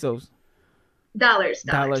 or pesos? Dollars.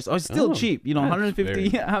 Oh, it's still cheap. You know, 150.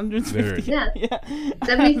 Yeah.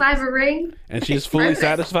 75 a ring. And she's fully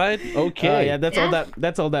satisfied? Okay. Yeah, that's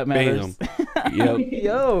all that matters.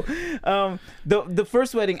 Yo. The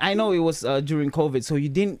first wedding, I know it was during COVID, so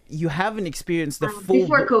you haven't experienced the full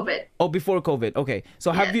before COVID. Oh, before COVID. Okay.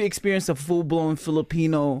 So have you experienced a full-blown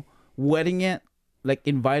Filipino wedding yet? Like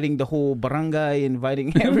inviting the whole barangay,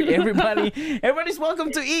 inviting everybody. Everybody's welcome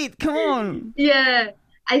to eat. Come on. Yeah.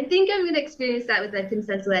 I think I'm going to experience that with my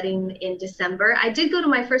Vincent's wedding in December. I did go to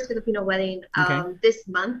my first Filipino wedding this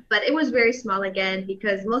month, but it was very small again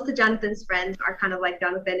because most of Jonathan's friends are kind of like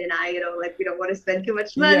Jonathan and I, like we don't want to spend too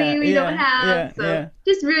much money. We don't have.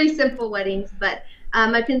 Just really simple weddings. But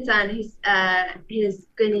my pinsan, he's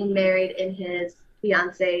getting married in his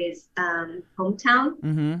fiance's hometown.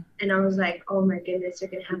 And I was like, oh my goodness,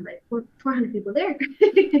 you're gonna have like 400 people there.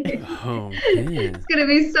 It's gonna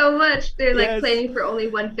be so much. They're like planning for only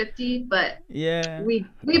 150, but we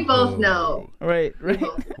both know. Right.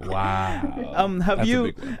 Wow. Have That's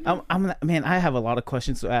you man, I have a lot of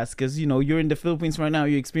questions to ask because you're in the Philippines right now,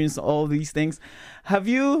 you experience all these things. Have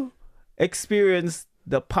you experienced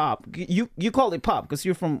the pop? You call it pop because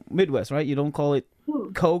you're from Midwest, right? You don't call it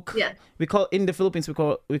Coke. Yeah. We call in the Philippines we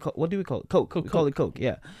call what do we call it? Coke. We call it Coke.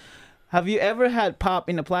 Yeah. Have you ever had pop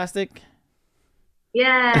in a plastic?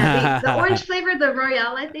 Yeah, the orange flavor, the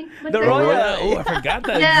Royale, I think. The Royale. Oh, I forgot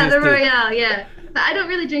that. The Royale. Yeah. But I don't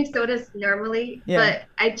really drink sodas normally, but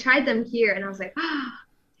I tried them here and I was like,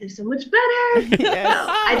 it's so much better. So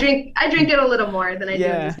I drink it a little more than I do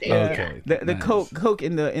in the States. Okay. The Coke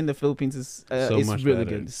in the Philippines is really better.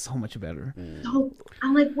 good. It's so much better. So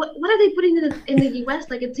I'm like, what are they putting in the US?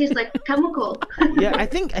 Like it tastes like chemical. Yeah, I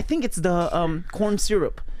think it's the corn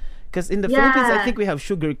syrup. Because in the Philippines, I think we have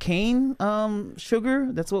sugar cane sugar.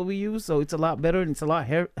 That's what we use. So it's a lot better and it's a lot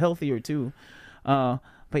healthier too. But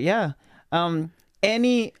yeah. Are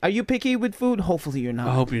you picky with food? Hopefully you're not.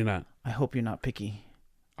 I hope you're not. I hope you're not picky.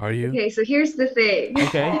 Are you? Okay, so here's the thing.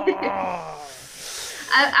 Okay.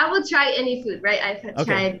 I will try any food, right? I've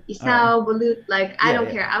tried isaw, balut, I don't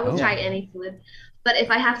care. I will try any food. But if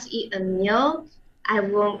I have to eat a meal, I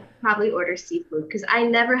won't probably order seafood because I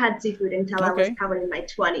never had seafood until I was probably in my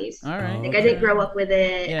 20s. All right. I didn't grow up with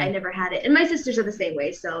it. Yeah. I never had it. And my sisters are the same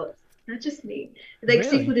way, so it's not just me.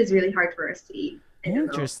 Seafood is really hard for us to eat.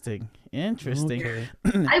 Interesting. Okay.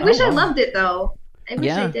 I wish I loved it though. I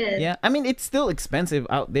wish I did. Yeah. I mean, it's still expensive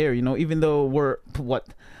out there, even though we're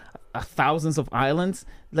thousands of islands,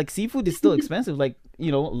 seafood is still expensive.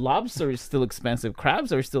 Lobster is still expensive.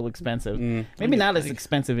 Crabs are still expensive. Maybe not as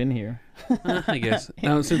expensive in here. I guess.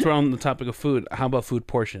 Now, since we're on the topic of food, how about food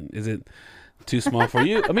portion? Is it too small for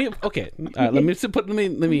you? I mean, okay. Let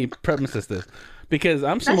me premise this because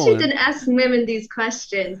I'm Samoan. You didn't ask women these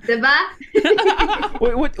questions, diba?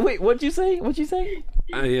 Wait. What'd you say?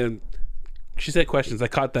 She said questions. I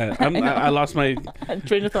caught that. I lost my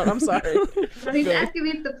train of thought. I'm sorry. He's asking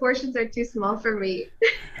me if the portions are too small for me.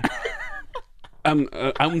 I'm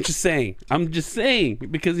just saying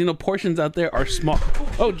because portions out there are small.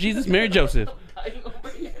 Oh Jesus, Mary Joseph.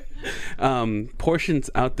 Portions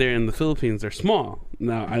out there in the Philippines are small.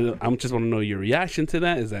 Now I just want to know your reaction to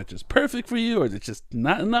that. Is that just perfect for you, or is it just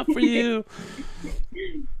not enough for you?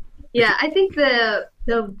 Yeah, I think the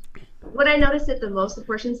what I noticed it the most, the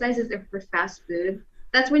portion sizes are for fast food.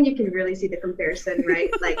 That's when you can really see the comparison, right?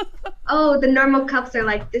 Like, oh, the normal cups are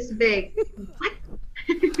like this big. What?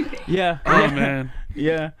 Yeah. Oh man.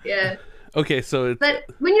 Yeah. Yeah. Okay, so it's, But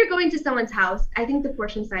when you're going to someone's house, I think the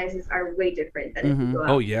portion sizes are way different than if you go out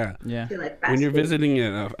oh yeah. Yeah. to like fast When you're food. visiting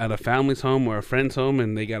at a family's home or a friend's home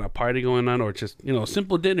and they got a party going on, or just a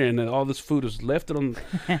simple dinner and then all this food is left on,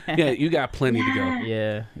 yeah, you got plenty to go.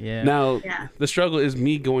 Yeah. Yeah. Now Yeah. the struggle is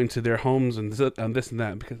me going to their homes and this and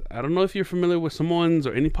that, because I don't know if you're familiar with Samoans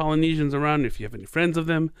or any Polynesians around. If you have any friends of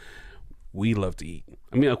them, we love to eat.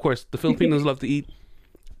 I mean, of course, the Filipinos love to eat,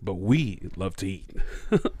 but we love to eat.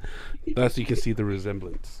 Thus, you can see the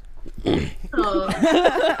resemblance. Oh.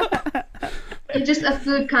 You're just a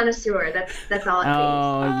food connoisseur. That's all it takes.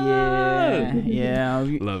 Oh yeah.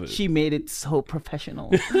 Love it. She made it so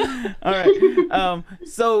professional. All right.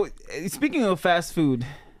 So speaking of fast food,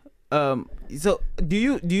 so do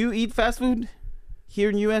you eat fast food here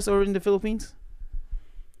in U.S. or in the Philippines?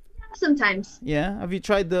 Sometimes. Yeah. Have you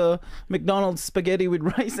tried the McDonald's spaghetti with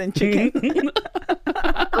rice and chicken?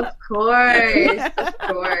 Of course. Of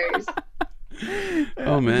course.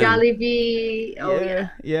 Oh man. Jollibee. Oh yeah.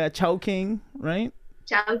 Yeah. Chowking, right?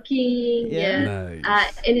 Chowking. Yeah. Yeah.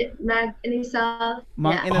 Nice. Inasal.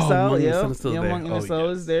 Mang Yeah. Inasal, Mang yeah. Inasal is still Yeah, there. Mang Oh, Inasal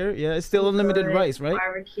yes. is there. Yeah, it's still unlimited Good. rice, right?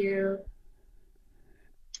 Barbecue.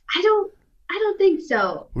 I don't think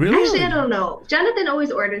so. Really? Actually, I don't know. Jonathan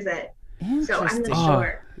always orders it, so I'm Interesting. not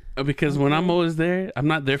sure. Because when I'm always there, I'm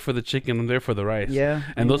not there for the chicken. I'm there for the rice. Yeah.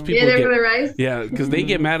 And those people Yeah, they're get for the rice. yeah, because they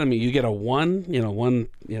get mad at me. You get a one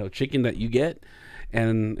chicken that you get,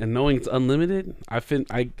 and knowing it's unlimited, I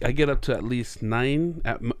get up to at least 9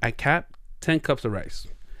 at cap 10 cups of rice.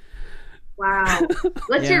 Wow.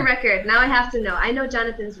 What's Yeah. your record? Now I have to know. I know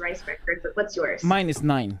Jonathan's rice record, but what's yours? Mine is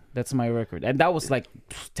 9. That's my record, and that was like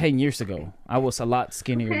 10 years ago. I was a lot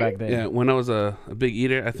skinnier Okay. back then. Yeah, when I was a big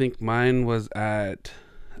eater, I think mine was at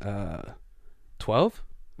 12.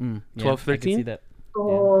 Yeah, 12, I can 13? see that.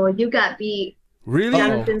 Oh, you got beat. Really?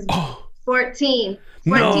 Jonathan's Oh, 14.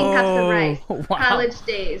 14 No. cups of rice. Wow. College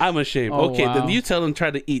days. I'm ashamed. Oh, Okay, wow. then you tell them try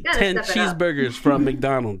to eat Gotta 10 step it up. cheeseburgers from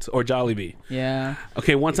McDonald's or Jollibee. Yeah.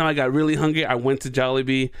 Okay, one time I got really hungry. I went to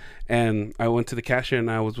Jollibee and I went to the cashier, and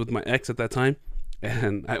I was with my ex at that time,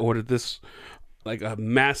 and I ordered this like a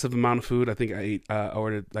massive amount of food. I think I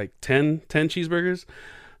ordered like 10 cheeseburgers,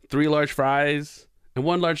 3 large fries, and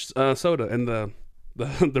 1 large soda. And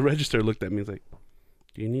the register looked at me and was like,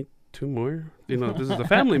 "Do you need 2 more? This is a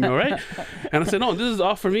family meal, right?" And I said, "No, this is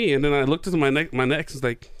all for me." And then I looked at my ex is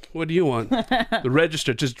like, "What do you want?" The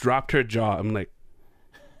register just dropped her jaw. I'm like,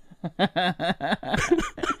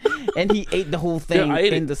 And he ate the whole thing Yeah, I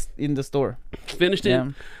ate in the store. finished it.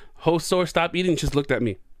 Yeah. Whole store stopped eating, just looked at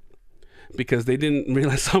me, because they didn't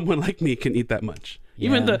realize someone like me can eat that much.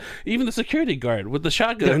 Yeah. Even the security guard with the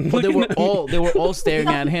shotgun. Well, they looking were at me. all staring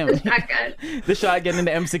at him. Shotgun. The shotgun in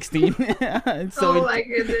the M16. It's so Oh my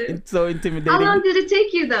goodness. it's so intimidating. How long did it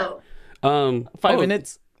take you though? 5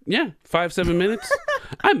 minutes. Yeah, 5-7 minutes.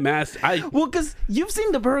 I'm masked. Well, because you've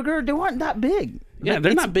seen the burger, they weren't that big. Yeah, Like,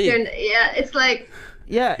 they're it's- not big. Yeah, it's like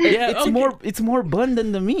Yeah, Yeah, it's okay. it's more bun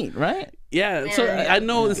than the meat, right? Yeah, so Yeah. I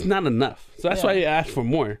know it's not enough. So that's why I asked for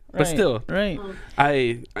more. But Right, still, right.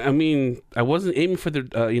 I mean, I wasn't aiming for the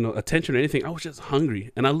attention or anything. I was just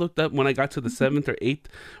hungry, and I looked up when I got to the 7th or 8th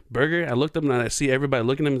burger. I looked up and I see everybody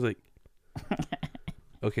looking at me like,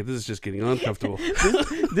 okay, this is just getting uncomfortable.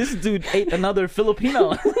 This dude ate another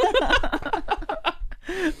Filipino.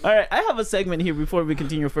 All right, I have a segment here before we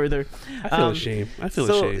continue further. I feel ashamed. I feel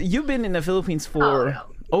So ashamed. you've been in the Philippines for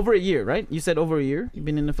over a year, right? You said over a year. You've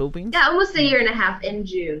been in the Philippines. yeah, almost a year and a half in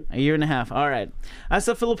June. A year and a half. All right. As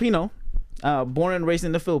a Filipino, born and raised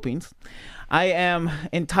in the Philippines, I am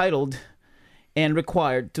entitled and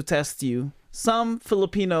required to test you some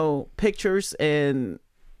Filipino pictures and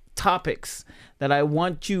topics that I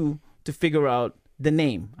want you to figure out the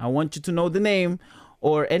name. I want you to know the name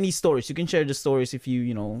or any stories. You can share the stories if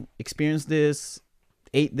you experienced this,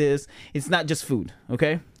 ate this. It's not just food,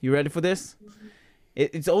 okay? You ready for this?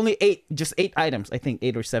 It's only 8 items. I think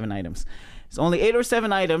 8 or 7 items. It's only 8 or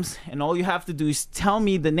 7 items, and all you have to do is tell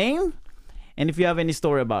me the name and if you have any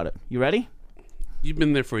story about it. You ready? You've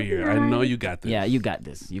been there for a year. I know you got this. Yeah, you got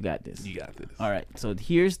this. You got this. You got this. All right. So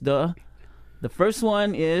here's the first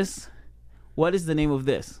one is, what is the name of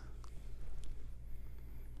this?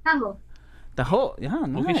 Taho. Taho. Yeah,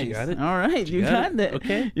 nice. Okay, she got it. All right, She you got got it. that.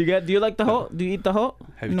 Okay. Do you like taho? Do you eat taho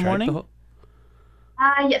Have in you the tried morning? the whole?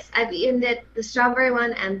 Yes, I've eaten it, the strawberry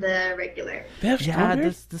one and the regular. They have Yeah,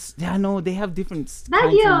 strawberry? yeah, no, they have different kinds.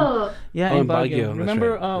 Baguio! Yeah, Oh, in in Baguio, Baguio. that's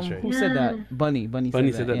Remember, right, that's right. who said that? Yeah. Bunny Bunny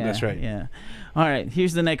said that, Yeah, that's right. Yeah. All right,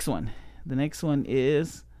 here's the next one. The next one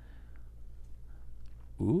is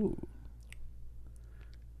Ooh.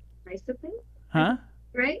 Bicycle, huh?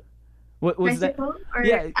 right? What was that? Bicycle? Or,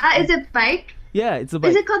 Yeah. is it bike? Yeah, it's a Is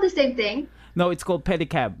bike. it called the same thing? No, it's called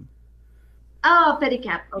pedicab. Oh,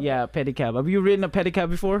 pedicab. Okay. Yeah, pedicab. Have you ridden a pedicab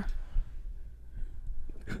before?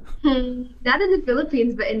 Not in the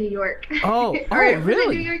Philippines, but in New York. Oh, Or, oh, was it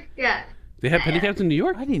really? New York? Yeah. They have Yeah. pedicabs in New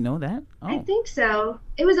York? I didn't know that. I Oh, think so.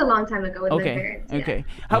 It was a long time ago with my okay, parents. Yeah. okay.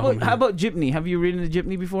 How Oh, about jeepney? Have you ridden a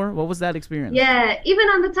jeepney before? What was that experience? Yeah, even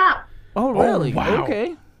on the top. Oh, really? wow.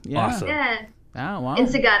 Okay. Yeah. Awesome. Yeah. Ah, wow. In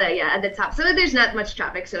Sagada, yeah, at the top. So there's not much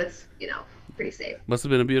traffic, so it's, pretty safe. Must have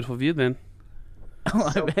been a beautiful view then.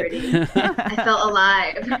 So pretty. I felt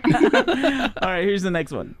alive. All right, here's the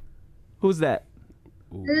next one. Who's that?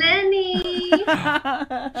 Lenny!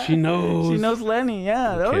 She knows. She knows Lenny.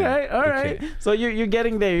 Yeah. Okay, All right. okay. So you're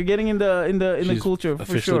getting there. You're getting in the She's culture for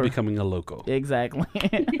officially sure. becoming a local. Exactly.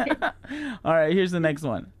 All right, here's the next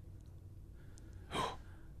one.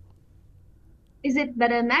 Is it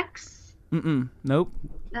Betamax? Nope.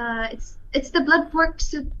 It's the blood pork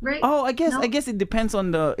soup, right? Oh, I guess No? it depends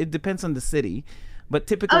on the city, but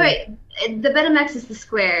typically. Oh, right. The Betamax is the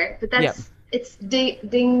square, but that's Yeah. it's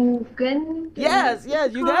Dingun. Yes,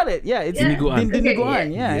 you got it. Yeah, it's Yeah. Dinuguan. Dinuguan.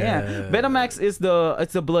 Okay, Yeah. Betamax is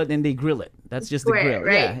the blood and they grill it. That's just the Square,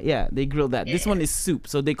 grill. right? Yeah, they grill that. This Yeah. one is soup,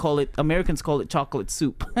 so Americans call it chocolate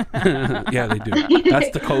soup. Yeah, they do.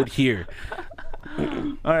 That's the code here.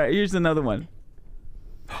 All right, here's another one.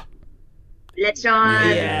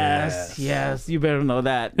 Lechon. Yes, you better know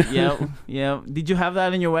that. Yep. Did you have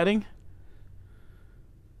that in your wedding?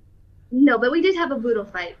 No, but we did have a boodle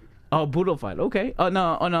fight. Oh, boodle fight. Okay. On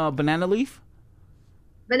a banana leaf.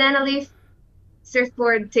 Banana leaf,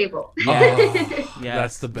 surfboard table. Oh, Yes.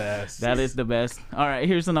 that's the best. That is the best. All right,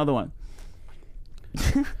 here's another one.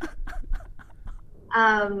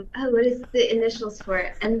 What is the initials for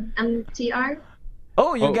it? MTR?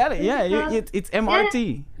 Oh, you Oh. got it. Yeah, it's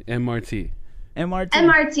MRT. MRT. MRT.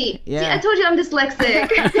 MRT. Yeah. See, I told you I'm dyslexic.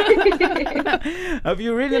 Have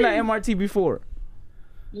you ridden an MRT before?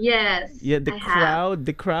 Yes. Yeah, I have.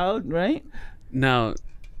 the crowd, right? Now,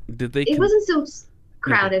 did they? It wasn't so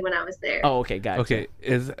crowded when I was there. Oh, okay, gotcha. Okay,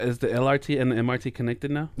 is the LRT and the MRT connected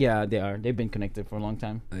now? Yeah, they are. They've been connected for a long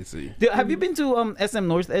time. I see. Have you been to SM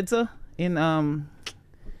North EDSA in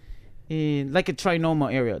like a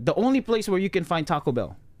Trinoma area? The only place where you can find Taco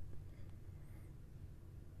Bell.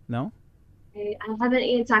 No? I haven't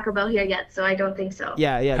eaten Taco Bell here yet, so I don't think so.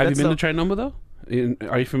 Yeah. Have you that's been to Trinoma though?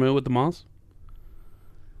 Are you familiar with the malls?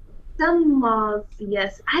 Some malls,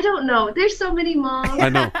 yes. I don't know. There's so many malls. I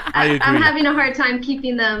know. I agree. I'm having a hard time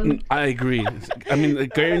keeping them. I agree. I mean,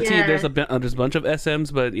 guaranteed Yeah. there's a bunch of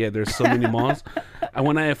SMs, but yeah, there's so many malls. And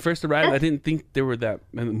when I first arrived, I didn't think there were that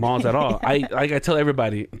many malls at all. I tell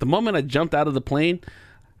everybody, the moment I jumped out of the plane,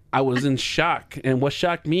 I was in shock. And what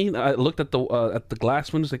shocked me, I looked at the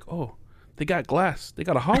glass windows, like, oh, they got glass. They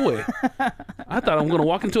got a hallway. I thought I'm gonna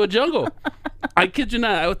walk into a jungle. I kid you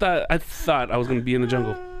not. I thought I was gonna be in the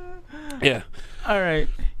jungle. Yeah. All right.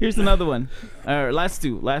 Here's another one. All right, last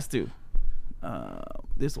two.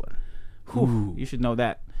 This one. Whew, Ooh. you should know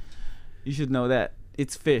that.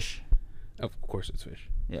 It's fish. Of course, it's fish.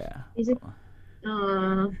 Yeah. Is it?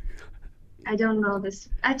 I don't know this.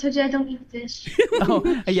 I told you I don't eat fish.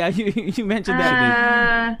 Oh, yeah. You mentioned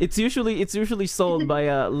that. Uh, It's usually sold by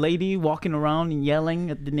a lady walking around and yelling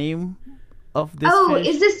at the name of this fish.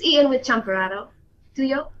 is this eaten with champurrado?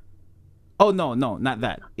 Tuyo? Oh no, not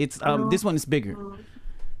that. It's No. this one is bigger. Oh,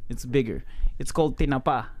 It's bigger. It's called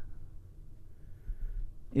tinapa.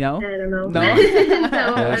 You know? I don't know. No. No,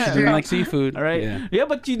 Yeah, not she sure. didn't like seafood. All right. Yeah. Yeah,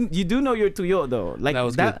 but you do know your tuyo though. Like That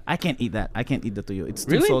was that. good. I can't eat that. I can't eat the tuyo. It's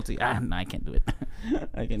too Really? salty. No, I can't do it.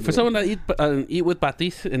 I can't. For do someone that eat with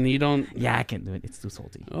patis and you don't, it. Yeah, I can't do it. It's too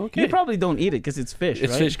salty. Okay. You probably don't eat it because it's fish.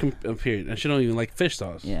 it's right? fish. Period. And she don't even like fish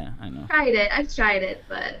sauce. Yeah, I know. I've tried it,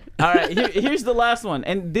 but All right, here's the last one,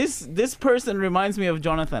 and this person reminds me of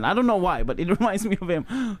Jonathan. I don't know why, but it reminds me of him.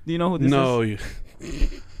 Do you know who this No, is?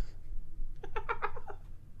 you,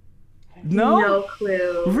 No,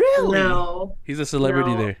 clue. Really? No. he's a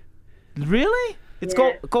celebrity No. there. really? It's Yeah.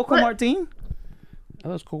 called Coco What? Martin. Oh, that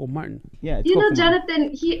was Coco Martin. Yeah, it's You know, Coco Martin.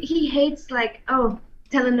 Jonathan, he hates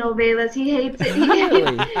telenovelas. He hates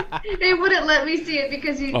it. They wouldn't let me see it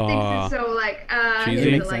because he thinks it's so like he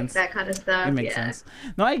Cheesy. doesn't like that kind of stuff. It makes sense.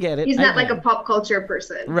 No, I get it. He's not like a pop culture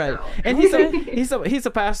person, right? So. And he's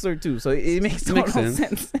a pastor too, so it makes total sense.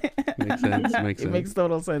 Makes sense. It makes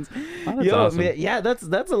total sense. Oh, that's awesome. Man, yeah, that's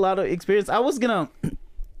a lot of experience. I was gonna.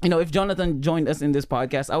 If Jonathan joined us in this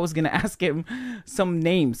podcast, I was gonna ask him some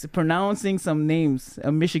names, pronouncing some names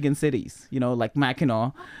of Michigan cities. Like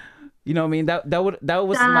Mackinac. You know what I mean? That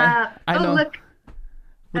was my. I know. Look.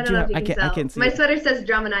 I don't know if you can tell. I can't see. My sweater says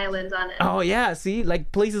Drummond Island on it. Oh yeah, see,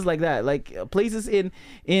 like places like that, like places in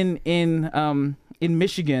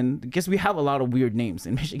Michigan, because we have a lot of weird names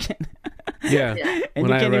in Michigan. Yeah. And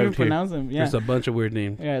you can't even pronounce them. Yeah. There's a bunch of weird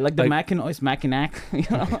names. Yeah, like the Mackinac is Mackinac.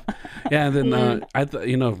 Yeah, and then I thought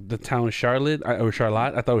the town Charlotte or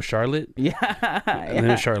Charlotte. I thought it was Charlotte. Yeah. And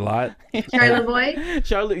then Charlotte. Charlevoix.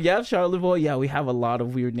 Charlevoix. Yeah, we have a lot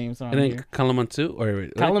of weird names around And then here. Kalamazoo.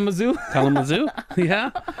 Kalamazoo. Yeah,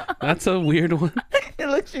 that's a weird one.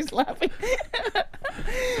 Look, she's laughing.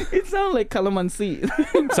 It sounds like calamansi.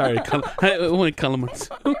 Sorry, I went Kalamazoo.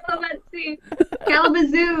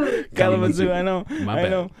 Kalamazoo. I know. My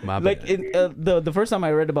bad. My bad. Like the first time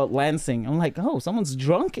I read about Lansing, I'm like, oh, someone's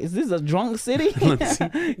drunk. Is this a drunk city?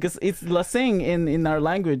 Because it's Lansing in our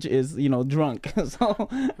language is drunk. So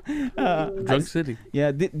drunk city.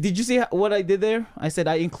 Yeah. Did you see what I did there? I said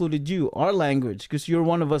I included you, our language, because you're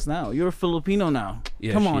one of us now. You're Filipino now.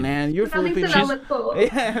 Yeah, come on, man. You're Filipino.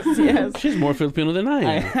 Yes. She's more Filipino than I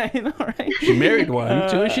am. I know, right? She married one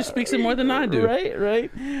too, and she speaks it more than I do. Right.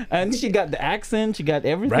 And she got the accent. She got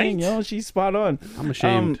everything. Right? She's spot on. I'm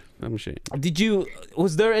ashamed.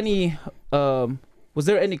 Was there any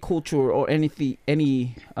culture or anything, I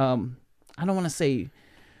don't want to say,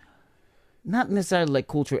 not necessarily like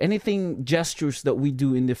culture, anything, gestures that we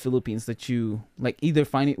do in the Philippines that you like either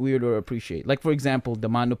find it weird or appreciate? Like, for example, the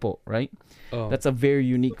mano po, right? Oh. That's a very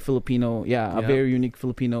unique Filipino, very unique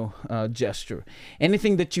Filipino gesture.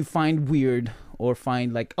 Anything that you find weird or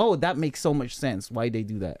find like, oh, that makes so much sense, why they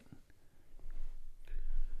do that?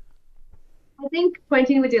 I think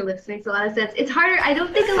pointing with your lips makes a lot of sense. It's harder. I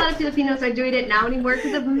don't think a lot of Filipinos are doing it now anymore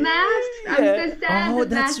because of masks. I'm so sad that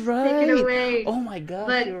masks taken away. Oh my gosh,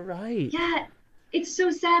 but you're right. Yeah, it's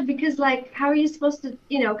so sad because how are you supposed to,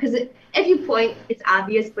 because if you point, it's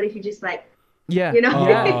obvious, but if you just yeah,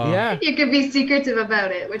 you can be secretive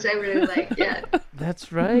about it, which I really like. Yeah,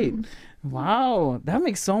 that's right. Wow, that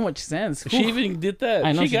makes so much sense. She even did that.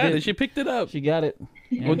 I know she got it. She picked it up. She got it.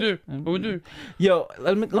 Yeah. Do. Yo,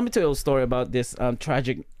 let me tell you a story about this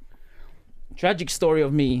tragic story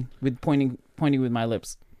of me with pointing with my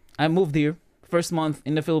lips. I moved here first month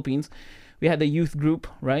in the Philippines. We had a youth group,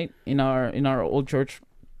 right, in our old church,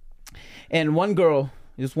 and one girl,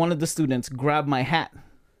 just one of the students, grabbed my hat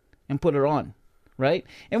and put her on. Right,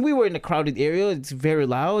 and we were in a crowded area. It's very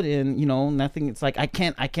loud, and nothing. It's like I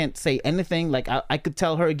can't say anything. Like I could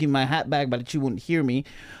tell her, give my hat back, but she wouldn't hear me.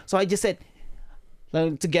 So I just said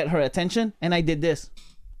to get her attention, and I did this.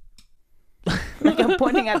 Like I'm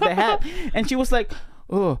pointing at the hat, and she was like,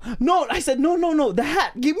 "Oh no!" I said, "No, the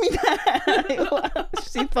hat. Give me that."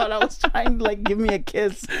 She thought I was trying to give me a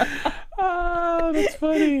kiss. Oh, that's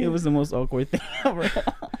funny. It was the most awkward thing ever.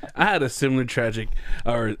 I had a similar tragic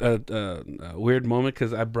or weird moment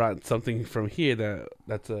because I brought something from here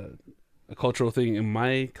that's a cultural thing in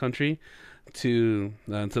my country to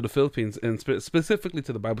the Philippines, and specifically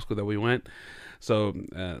to the Bible school that we went. So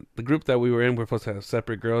the group that we were in, we're supposed to have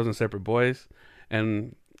separate girls and separate boys,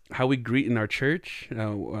 and how we greet in our church,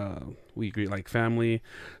 we greet like family.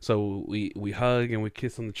 So we hug and we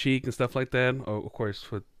kiss on the cheek and stuff like that. Of course,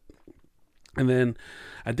 and then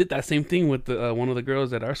I did that same thing with one of the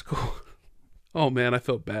girls at our school. Oh man, I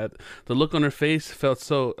felt bad. The look on her face felt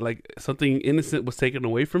so like something innocent was taken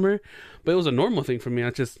away from her, but it was a normal thing for me. I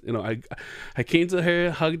just, I came to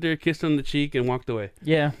her, hugged her, kissed her on the cheek, and walked away.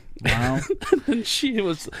 Yeah. Wow. And she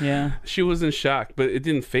was in shock, but it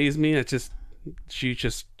didn't faze me. She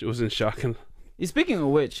just was in shock. And speaking of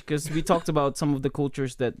which, because we talked about some of the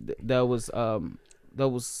cultures that was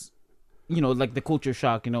like the culture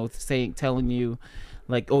shock, telling you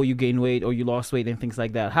like, oh, you gained weight or you lost weight and things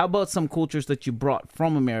like that. How about some cultures that you brought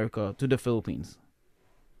from America to the Philippines?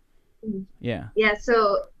 Yeah. Yeah.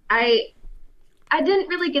 So I didn't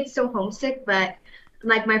really get so homesick, but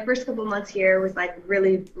my first couple months here was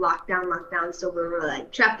really lockdown. So we were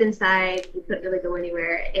trapped inside. We couldn't really go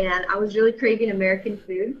anywhere. And I was really craving American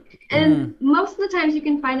food. And most of the times you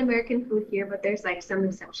can find American food here, but there's some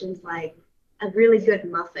exceptions, like a really good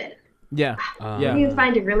muffin. Yeah. I Yeah. need to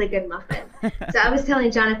find a really good muffin. So I was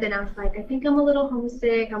telling Jonathan, I was like, I think I'm a little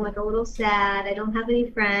homesick. I'm like a little sad. I don't have any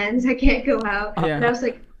friends. I can't go out. Yeah. And I was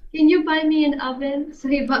like, can you buy me an oven? So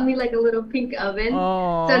he bought me like a little pink oven.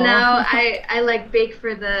 Oh. So now I like bake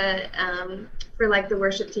for the like the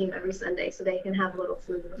worship team every Sunday, so they can have a little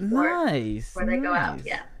food before they go out.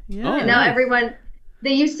 Yeah. Yeah. And now everyone,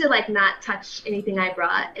 they used to like not touch anything I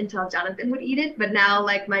brought until Jonathan would eat it, but now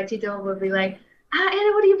like my Tito would be like, Anna,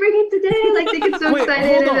 what are you bringing today? Like they get so Wait, excited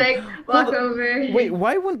hold and on. like walk over. Wait,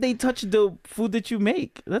 why wouldn't they touch the food that you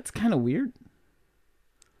make? That's kind of weird.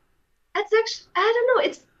 That's actually, I don't know.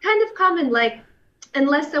 It's kind of common. Like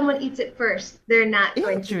unless someone eats it first, they're not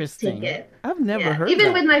going to take it. I've never heard Even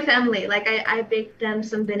that. with my family, like I baked them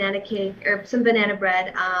some banana cake or some banana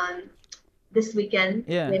bread this weekend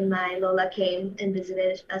when my Lola came and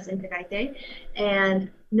visited us in Cagaite,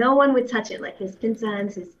 and no one would touch it. Like his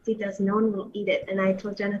pinsans, his titas, no one will eat it. And I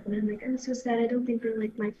told Jonathan, I'm like, I'm so sad. I don't think they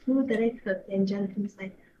like my food that I cooked. And Jonathan's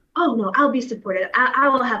like, oh no, I'll be supportive.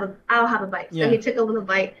 I'll have a bite. So he took a little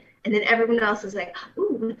bite. And then everyone else was like,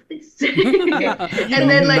 ooh, what's this? And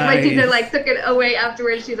then like my teacher like took it away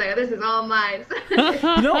afterwards. She's like, oh, this is all mine.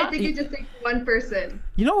 I think it just takes one person.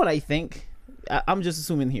 You know what I think? I'm just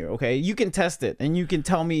assuming here, okay? You can test it and you can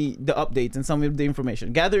tell me the updates and some of the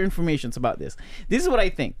information. Gather information about this. This is what I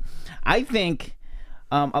think. I think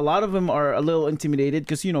a lot of them are a little intimidated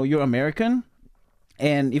because, you know, you're American.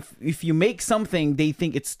 And if you make something, they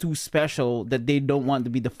think it's too special that they don't want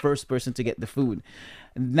to be the first person to get the food.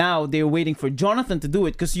 Now they're waiting for Jonathan to do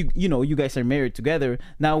it because you know you guys are married together.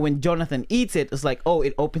 Now when Jonathan eats it, it's like, oh,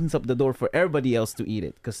 it opens up the door for everybody else to eat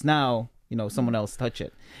it because now, you know, someone else touch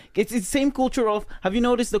it. It's the same culture of, have you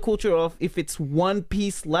noticed the culture of if it's one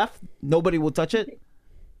piece left, nobody will touch it?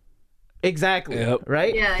 Exactly. Yep.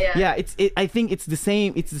 Right? Yeah, I think it's the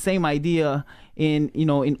same idea in, you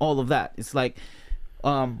know, in all of that. It's like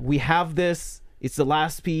we have this, it's the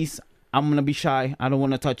last piece. I'm gonna be shy. I don't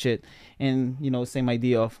want to touch it. And, you know, same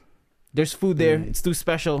idea of there's food there. It's too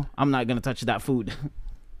special. I'm not gonna touch that food.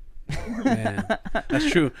 Man,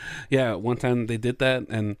 that's true. Yeah, one time they did that,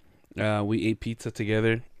 and we ate pizza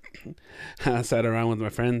together. I sat around with my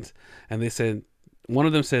friends, and they said, one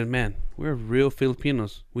of them said, "Man, we're real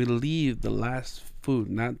Filipinos. We leave the last food,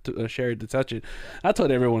 not to share it, to touch it." I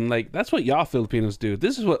told everyone, like, that's what y'all Filipinos do.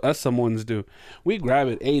 This is what us Samoans do. We grab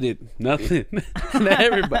it, ate it, nothing.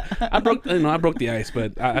 Everybody, I broke the ice,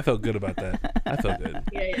 but I felt good about that. I felt good.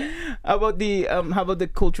 How about the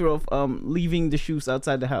culture of leaving the shoes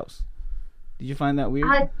outside the house? Did you find that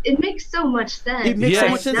weird? It makes so much sense. It makes so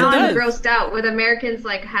much sense. Now I'm grossed out when Americans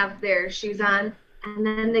like have their shoes on and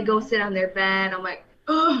then they go sit on their bed. I'm like,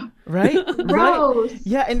 oh, right? Gross. Right.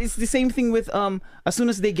 Yeah, and it's the same thing with as soon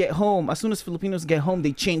as they get home, as soon as Filipinos get home,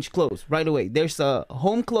 they change clothes right away. There's a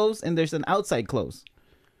home clothes and there's an outside clothes.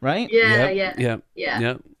 Right? Yeah.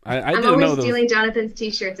 I I'm didn't know always those. stealing Jonathan's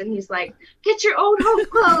t-shirts and he's like, get your own home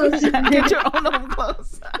clothes. Get your own home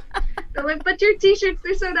clothes. I'm like, but your t-shirts,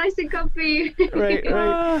 they're so nice and comfy. Right.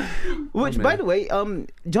 Which, by the way,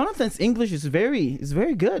 Jonathan's English is very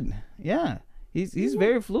good. Yeah. He's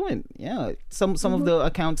very fluent. Yeah. Some of the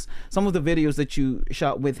accounts, some of the videos that you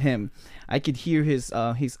shot with him, I could hear his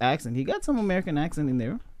accent. He got some American accent in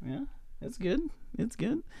there. Yeah. It's good. It's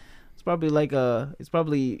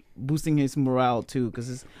probably boosting his morale too,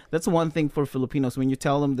 because that's one thing for Filipinos. When you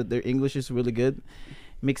tell them that their English is really good,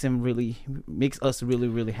 makes us really,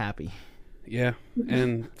 really happy. Yeah,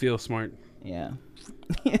 and feel smart. Yeah.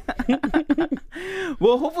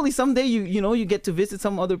 Well, hopefully someday you get to visit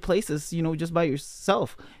some other places, just by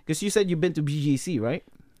yourself, because you said you've been to BGC, right?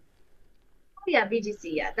 Oh yeah,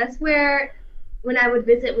 BGC. Yeah, that's where when I would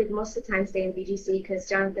visit, we'd most of the time stay in BGC because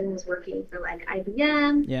Jonathan was working for like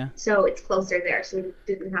IBM. Yeah. So it's closer there, so we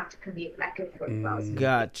didn't have to commute back and forth.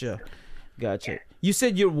 Gotcha. Yeah. You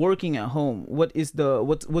said you're working at home. What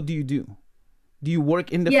do you do? Do you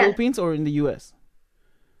work in the Philippines or in the US?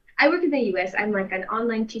 I work in the US. I'm like an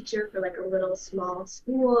online teacher for like a little small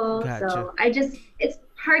school. Gotcha. So it's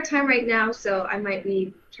part-time right now, so I might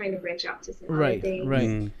be trying to branch out to some other things.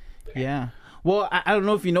 Right. Yeah. Well, I don't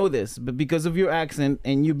know if you know this, but because of your accent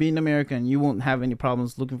and you being American, you won't have any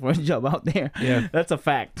problems looking for a job out there. Yeah. That's a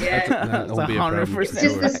fact. Yeah. That's 100%. It's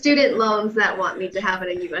just the student loans that want me to have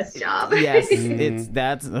a US job. Yes,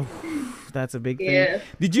 that's a big thing. Yeah.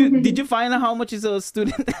 Did you find out how much is a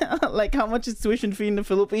student like how much is tuition fee in the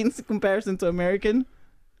Philippines in comparison to American?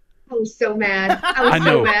 I was so mad. I was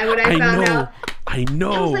so mad when I found out. I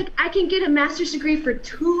know. I was like, I can get a master's degree for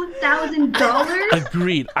 $2,000.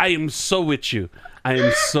 Agreed. I am so with you.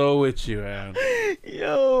 Man.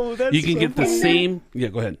 Yo, that's You can get the same. Yeah,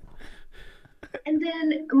 go ahead. And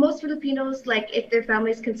then most Filipinos, like if their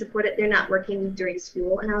families can support it, they're not working during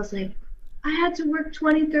school. And I was like, I had to work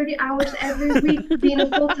 20, 30 hours every week being a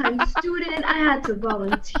full-time student. I had to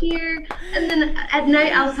volunteer. And then at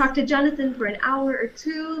night, I'll talk to Jonathan for an hour or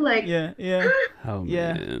two. Like, Yeah. Oh,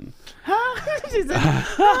 Yeah. man. She's like,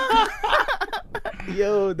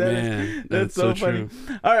 yo, Man, that's so funny.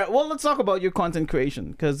 true. All right, well, let's talk about your content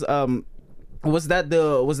creation, because was that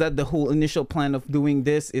the whole initial plan of doing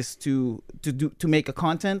this, is to make a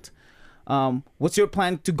content? What's your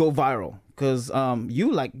plan to go viral? Because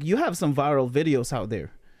you have some viral videos out there.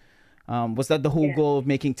 Was that the whole goal of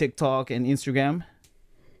making TikTok and Instagram?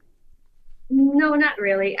 no, not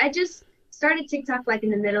really. I just started TikTok like in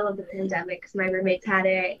the middle of the pandemic because my roommates had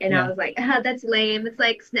it, and I was like, that's lame. It's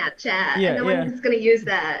like Snapchat, and no one's gonna use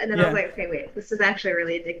that. And then I was like, okay, wait, this is actually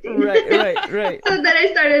really addicting. Right. So then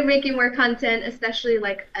I started making more content, especially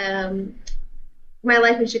like my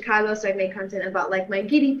life in Chicago. So I made content about like my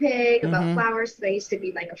guinea pig, about flowers. So I used to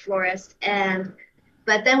be like a florist,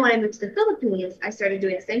 but then when I moved to the Philippines, I started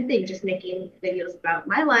doing the same thing, just making videos about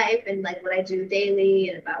my life and like what I do daily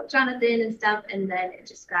and about Jonathan and stuff. And then it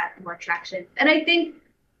just got more traction. And I think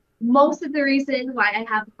most of the reason why I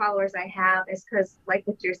have the followers I have is because, like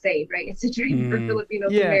what you're saying, right? It's a dream for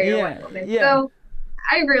Filipinos to marry a white woman. So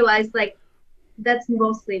I realized like that's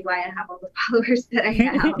mostly why I have all the followers that I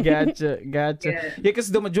have. Gotcha. Yeah, because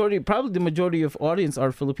probably the majority of audience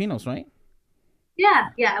are Filipinos, right? Yeah,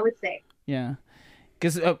 I would say. Yeah.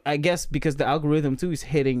 Because I guess because the algorithm too is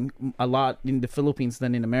hitting a lot in the Philippines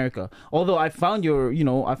than in America. Although I found your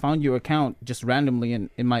account just randomly in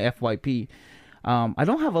my FYP. I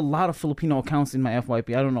don't have a lot of Filipino accounts in my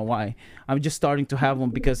FYP. I don't know why. I'm just starting to have them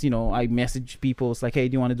because I message people. It's like, hey,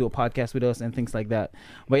 do you want to do a podcast with us and things like that.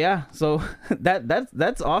 But yeah, so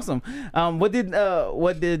that's awesome. What did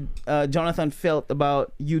Jonathan felt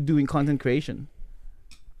about you doing content creation?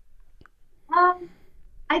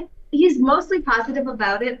 He's mostly positive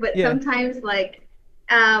about it, but sometimes like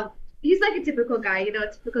he's like a typical guy, a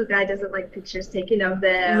typical guy doesn't like pictures taken of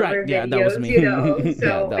them or videos, that was me.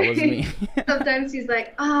 So that was me. sometimes he's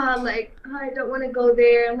like, I don't want to go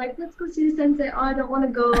there. I'm like, let's go see the sunset. I don't want to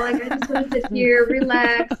go. Like, I just want to sit here,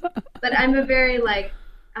 relax. But I'm a very like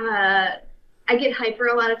I get hyper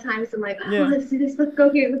a lot of times. I'm like, let's do this, let's go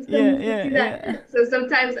here, let's go, let's do that. Yeah. So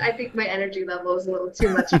sometimes I think my energy level is a little too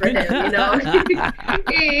much for him,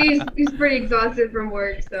 he's pretty exhausted from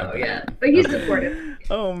work, so yeah. But he's supportive.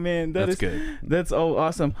 Oh man, that's good. That's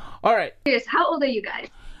awesome. All right. Yes, how old are you guys?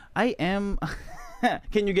 I am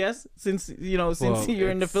can you guess? Since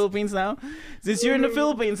you're in the Philippines now, since you're in the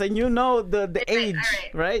Philippines and the age,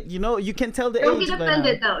 right? You can tell the age. Don't get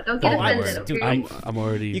offended though. Don't get offended. Dude, okay? I'm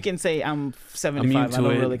already. You can say I'm 75. I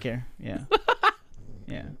don't really care. Yeah,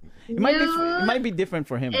 yeah. It might be different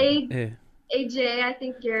for him. AJ, I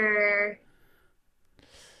think you're.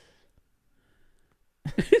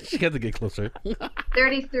 She had to get closer.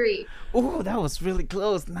 33. Oh, that was really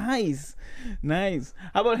close. Nice. How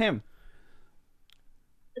about him?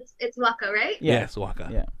 It's Waka, right? Yeah. Yes, Waka.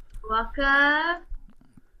 Yeah. Waka.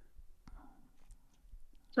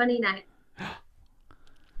 29.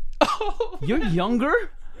 You're younger?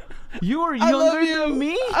 You are younger than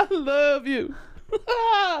me? I love you.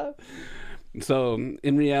 So,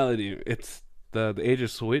 in reality, it's the age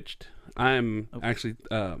is switched. I'm actually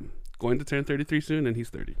going to turn 33 soon, and he's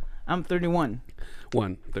 30. I'm 31.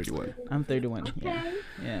 31. I'm 31. Okay.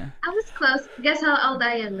 Yeah. I was close. Guess how old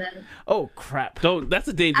I am then? Oh, crap. That's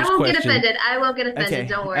a dangerous I won't question. get offended. I won't get offended. Okay,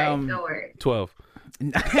 Don't worry. Don't worry. 12.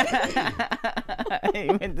 I'm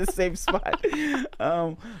in the same spot.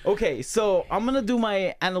 Okay, so I'm gonna do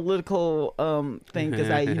my analytical thing because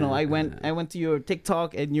I went to your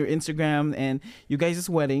TikTok and your Instagram and you guys'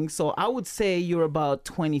 wedding. So I would say you're about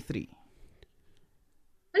 23.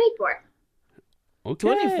 24. Okay.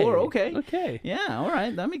 24. Okay. Okay. Yeah. All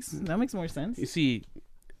right. That makes more sense. You see,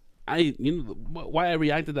 why I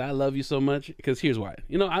reacted to I love you so much, because here's why.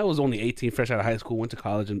 I was only 18, fresh out of high school, went to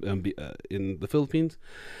college in the Philippines,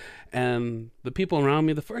 and the people around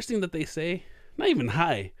me, the first thing that they say, not even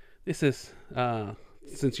hi, they says,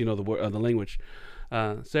 since you know the word, the language,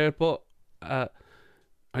 Sir po, are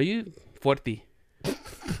you 40?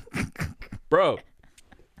 Bro,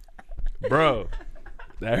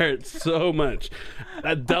 that hurt so much.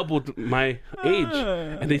 That doubled my age.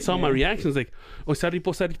 And they saw my reactions like, oh, sorry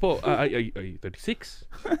po. Are you 36?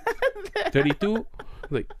 32?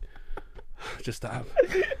 Like, just stop.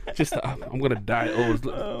 I'm going to die old.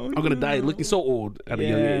 I'm going to die looking so old at a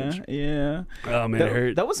young age. Yeah. Oh, man, it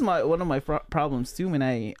hurt. That was one of my problems too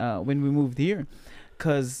when we moved here.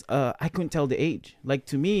 Because I couldn't tell the age. Like,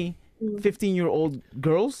 to me, 15-year-old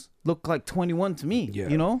girls look like 21 to me. Yeah.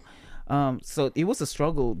 You know, so it was a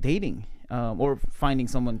struggle dating or finding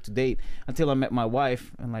someone to date until I met my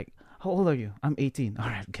wife. And like, how old are you? I'm 18. All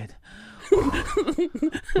right, good.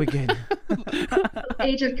 We're good.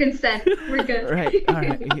 Age of consent. We're good. Right. All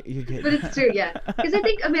right. You're good. But it's true, yeah. Because I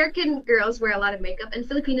think American girls wear a lot of makeup, and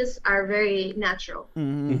Filipinos are very natural.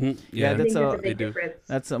 Yeah, Yeah, I think that's there's a they big do. difference.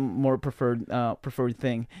 That's a more preferred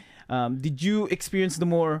thing. Did you experience the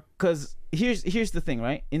more? Because here's the thing,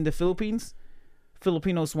 right? In the Philippines,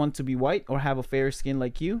 Filipinos want to be white or have a fair skin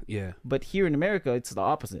like you. Yeah. But here in America, it's the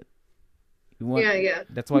opposite. Yeah.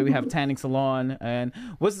 That's why we have tanning salon. And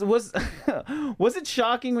was was it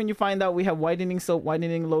shocking when you find out we have whitening soap,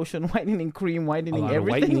 whitening lotion, whitening cream, A whitening lot of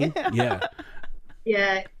everything? whitening. Yeah.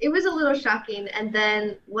 Yeah, it was a little shocking. And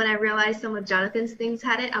then when I realized some of Jonathan's things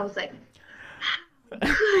had it, I was like, how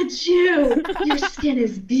could you? Your skin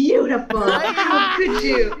is beautiful. How could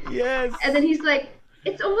you? Yes. And then he's like,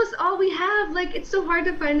 it's almost all we have. Like, it's so hard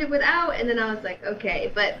to find it without. And then I was like,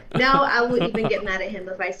 okay. But now I would even get mad at him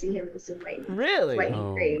if I see him with some Really? whitening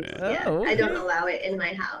Oh, creams. man. Yeah, Oh, I don't okay. allow it in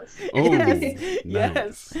my house. Oh,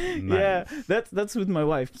 Yes. nice. Yeah, that's with my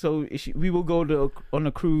wife. So we will go on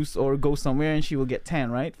a cruise or go somewhere, and she will get tan,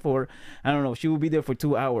 right? For I don't know, she will be there for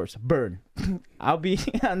 2 hours. Burn. I'll be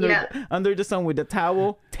under the sun with a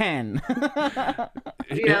towel, tan.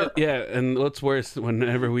 Yeah. Yeah, and what's worse,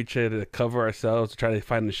 whenever we try to cover ourselves, try to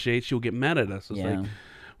find the shade, she'll get mad at us. It's Yeah.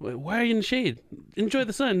 like, why are you in the shade? Enjoy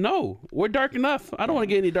the sun. No, we're dark enough. I don't want to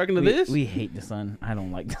get any darker than this. We hate the sun. I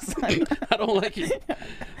don't like the sun. I don't like it.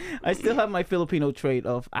 I still have my Filipino trait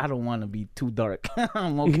of I don't want to be too dark.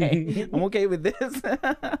 I'm okay. I'm okay with this.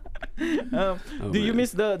 Do you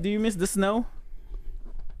man. miss the snow?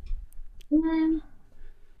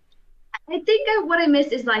 I think what I miss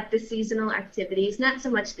is like the seasonal activities, not so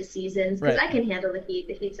much the seasons, because Right. I can handle the heat.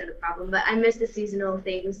 The heat's not a problem, but I miss the seasonal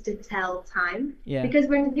things to tell time. Yeah. Because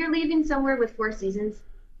when you're leaving somewhere with 4 seasons,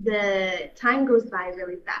 the time goes by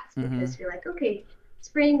really fast because you're like, okay,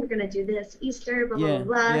 spring we're gonna do this, Easter, blah blah Yeah, blah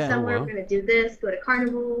blah. yeah. Summer Oh, wow. we're gonna do this, go to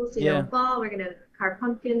carnivals. You Yeah. know, fall we're gonna carve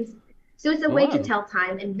pumpkins. So it's a Oh, way to wow. tell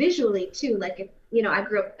time, and visually too. Like if I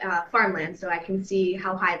grew up farmland, so I can see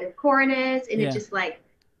how high the corn is, and Yeah. it just like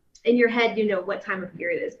in your head, you know what time of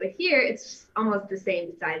year it is. But here, it's just almost the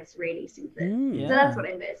same besides rainy season. Yeah. So that's what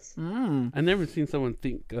I miss. Mm. I've never seen someone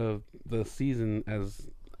think of the season as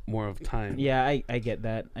more of time. Yeah, I get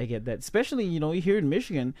that. I get that. Especially, here in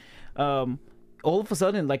Michigan, all of a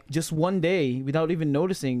sudden, like just one day, without even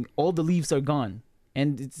noticing, all the leaves are gone.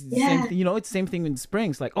 And it's the same, it's the same thing in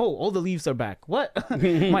spring. It's like, oh, all the leaves are back. What?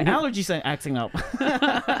 My allergies are acting up.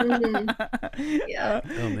 Yeah.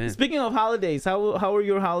 Oh man. Speaking of holidays, how are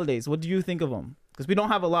your holidays? What do you think of them? Because we don't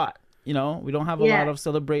have a lot. We don't have a lot of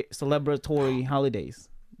celebratory holidays.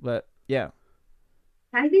 But yeah,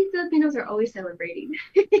 I think Filipinos are always celebrating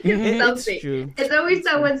it's something. true. It's always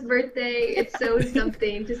someone's birthday. It's always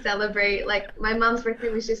something to celebrate. Like my mom's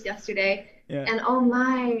birthday was just yesterday, Yeah. and oh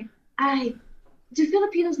my, do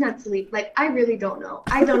Filipinos not sleep? Like I really don't know.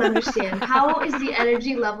 I don't understand. How is the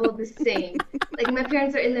energy level the same? Like my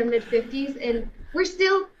parents are in their mid-50s, and we're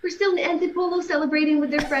still in the Antipolo celebrating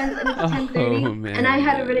with their friends, and it's 10:30, man, and I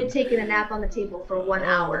had yeah. already taken a nap on the table for 1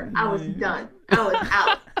 hour. I was done. I was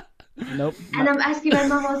out. Nope. And I'm asking my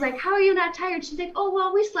mom, I was like, how are you not tired? She's like, oh,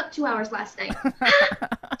 well, we slept 2 hours last night.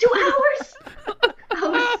 2 hours?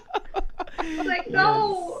 I was like,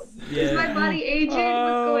 no. Is my body aging?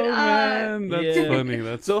 What's going on? Man, that's Yeah. funny.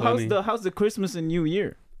 That's So funny. how's the Christmas and New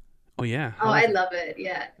Year? Oh yeah. Oh, I love it.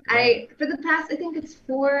 Yeah. For the past, I think it's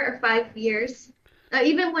 4 or 5 years,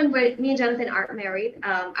 even when me and Jonathan aren't married,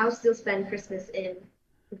 I'll still spend Christmas in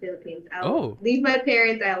the Philippines. I'll leave my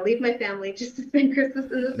parents, I'll leave my family just to spend Christmas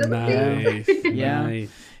in the Philippines. Nice. Yeah.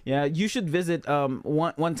 Nice. Yeah, you should visit.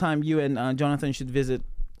 One time you and Jonathan should visit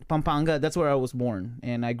Pampanga. That's where I was born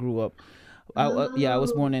and I grew up. I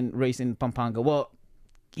was born and raised in Pampanga. Well,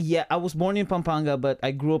 yeah, I was born in Pampanga, but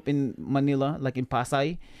I grew up in Manila, like in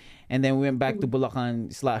Pasay, and then we went back to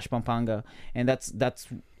Bulacan/Pampanga, and that's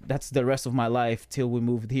the rest of my life till we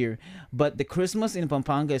moved here. But the Christmas in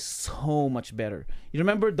Pampanga is so much better. You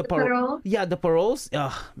remember the parol? Yeah, the paroles.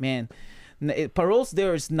 Oh man, paroles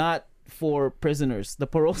there is not for prisoners. The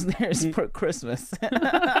paroles there is for Christmas.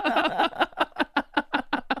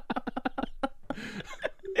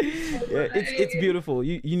 Yeah, it's beautiful.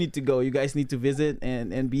 You need to go. You guys need to visit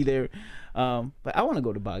and be there. But I want to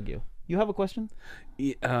go to Baguio. You have a question?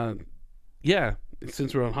 Yeah.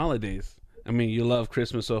 Since we're on holidays, I mean, you love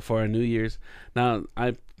Christmas so far and New Year's. Now,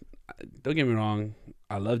 I don't get me wrong.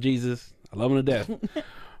 I love Jesus. I love him to death.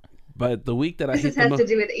 But the week that I This hate the has most, to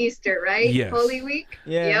do with Easter, right? Yes. Holy Week.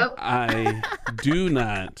 Yeah. Yep. I do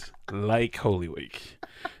not like Holy Week.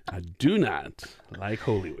 I do not like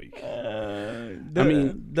Holy Week. The, I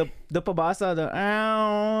mean- the pabasa, the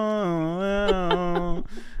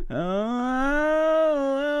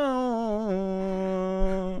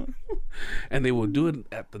And they will do it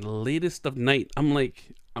at the latest of night. I'm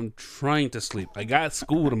like, I'm trying to sleep. I got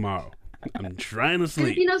school tomorrow. I'm trying to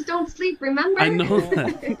sleep. Filipinos don't sleep, remember? I know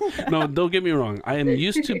that. No, don't get me wrong. I am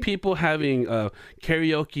used to people having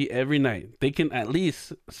karaoke every night. They can at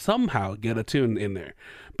least somehow get a tune in there.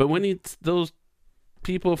 But when it's those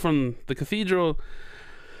people from the cathedral,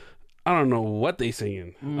 I don't know what they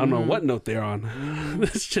singing. I don't know what note they're on.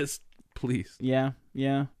 It's just, please. yeah.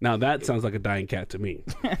 Now that sounds like a dying cat to me.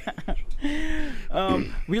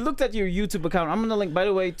 We looked at your YouTube account. I'm gonna link, by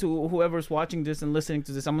the way, to whoever's watching this and listening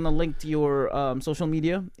to this. I'm gonna link to your social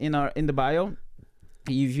media in the bio.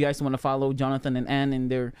 If you guys want to follow Jonathan and Anne in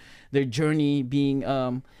their journey being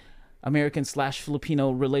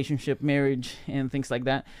American/Filipino relationship, marriage, and things like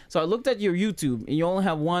that. So I looked at your YouTube, and you only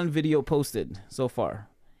have one video posted so far.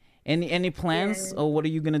 Any plans, or what are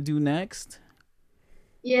you gonna do next?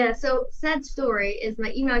 Yeah, so sad story is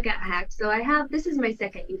my email got hacked. So this is my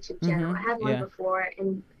second YouTube channel. I had one before,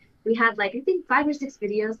 and we had like, I think 5 or 6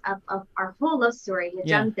 videos of our whole love story with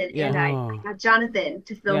Jonathan. And I got Jonathan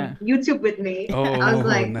to film YouTube with me. I was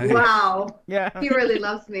like, nice. wow, Yeah. he really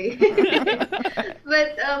loves me.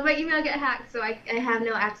 But my email got hacked, so I have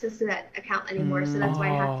no access to that account anymore. So that's why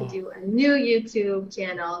I have to do a new YouTube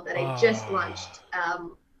channel that I just launched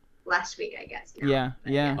last week, I guess. Yeah.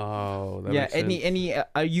 Oh, that Yeah. makes sense. Any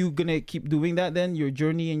are you gonna keep doing that then? Your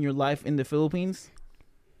journey and your life in the Philippines?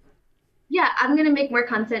 Yeah, I'm gonna make more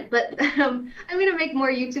content, but I'm gonna make more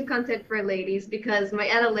YouTube content for ladies because my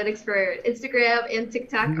analytics for Instagram and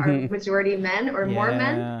TikTok are majority men or more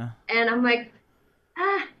men, and I'm like,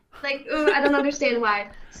 I don't understand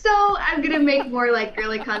why. So I'm gonna make more like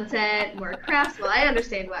girly content, more crafts. Well, I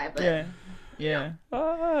understand why, but Yeah.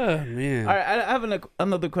 Oh, man. All right, I have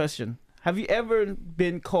another question. Have you ever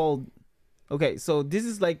been called? Okay, so this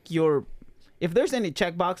is like your. If there's any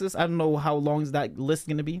check boxes, I don't know how long is that list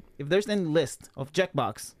gonna be. If there's any list of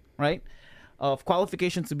checkbox, right, of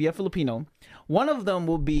qualifications to be a Filipino, one of them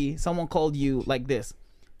will be someone called you like this.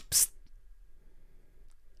 Psst.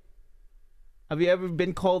 Have you ever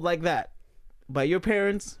been called like that by your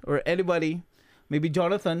parents or anybody? Maybe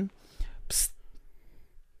Jonathan. Psst.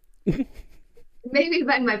 maybe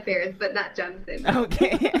by my parents, but not Jonathan.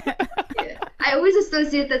 Okay. Yeah. I always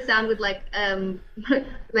associate that sound with like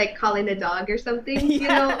like calling a dog or something, you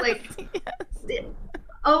know, like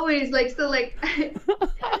always like so like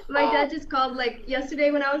my dad just called like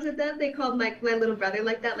yesterday when I was with them, they called my little brother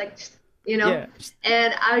like that, like, you know. Yeah.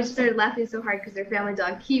 And I just started laughing so hard because their family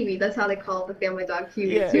dog Kiwi, that's how they call the family dog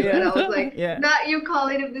Kiwi too. And I was like, not you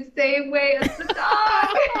calling him the same way as the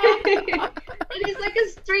dog. And he's like a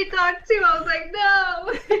street dog too. I was like,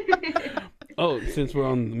 no. Oh, since we're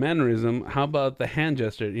on the mannerism, how about the hand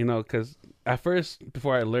gesture? You know, because at first,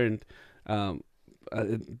 before I learned,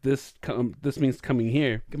 this means coming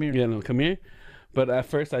here. Come here. Yeah, no, come here. But at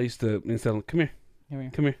first, I used to instead of come here.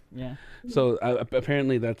 Come here. Yeah. So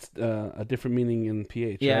apparently, that's a different meaning in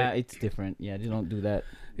PH. Yeah, right? it's different. Yeah, they don't do that.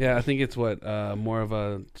 Yeah, I think it's more of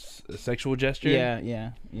a sexual gesture.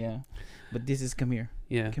 Yeah. But this is come here.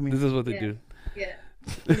 Yeah. Come here. This is what they do. Yeah.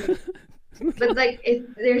 But like if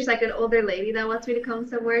there's like an older lady that wants me to come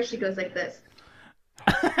somewhere, she goes like this.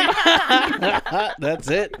 That's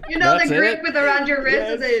it. You know, That's the grip it. with around your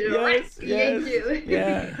wrist and then yank yes. you.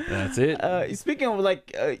 Yeah. That's it. Speaking of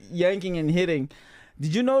like yanking and hitting,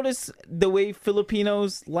 did you notice the way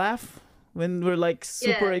Filipinos laugh when we're like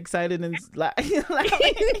super excited and she got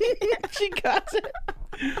it.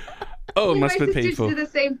 Oh, it My must have been sisters painful. do the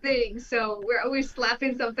same thing, so we're always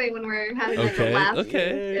slapping something when we're having like a laugh.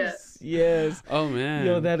 Okay. Yes. Oh man.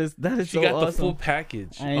 Yo, that is She so got awesome. the full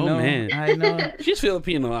package. I Oh know. man. I know. She's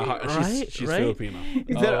Filipino. She's Right? Filipino.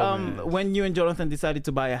 Is there Oh, man. when you and Jonathan decided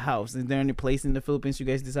to buy a house, is there any place in the Philippines you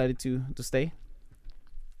guys decided to stay?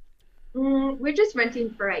 We're just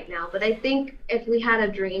renting for right now, but I think if we had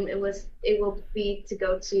a dream, it will be to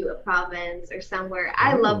go to a province or somewhere.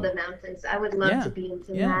 I love the mountains. I would love to be in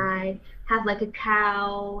Tanay, have like a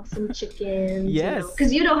cow, some chickens. Yes.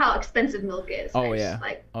 Because you know how expensive milk is. Oh I yeah. Just,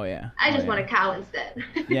 like I just want a cow instead.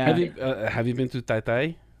 Yeah. Have you been to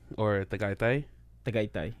Taytay or Tagaytay?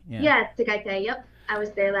 Tagaytay. Yeah. Yeah, Tagaytay. Yep, I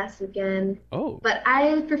was there last weekend. Oh. But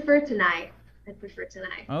I prefer Tanay.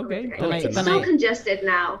 Okay. It's so Tanay. congested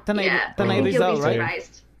now. Tanay yeah, Tanay I think you'll Rizal, be right?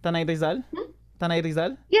 surprised. Tanay Rizal? Tanay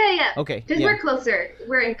Rizal? Yeah. Okay, Because yeah. we're closer.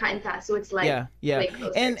 We're in Cainta, so it's like Yeah. way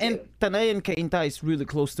closer. And too. Tanay and Cainta is really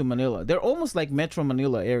close to Manila. They're almost like Metro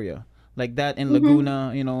Manila area. Like that in Mm-hmm.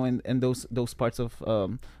 Laguna, and those parts of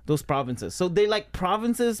those provinces. So they're like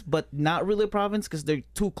provinces, but not really a province because they're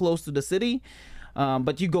too close to the city.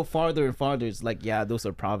 But you go farther and farther, it's like, yeah, those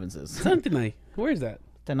are provinces. Santinay. Where is that?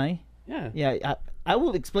 Tanay? Yeah. Yeah, I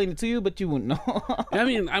will explain it to you, but you wouldn't know. I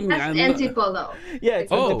mean, That's Antipolo. Yeah,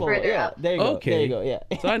 it's Oh. Antipolo. Further Yeah, up. there you go. Okay. There you go. Yeah.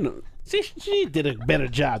 So I know. See, she did a better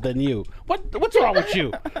job than you. What's wrong with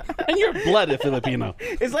you? And you're blooded Filipino.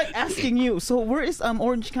 It's like asking you. So where is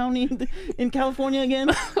Orange County in California again?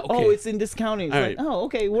 Oh, it's in this county. It's All like, right. oh,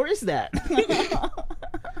 okay. Where is that?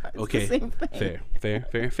 Okay. same thing.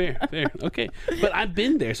 Fair. Okay. But I've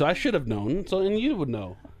been there, so I should have known. So and you would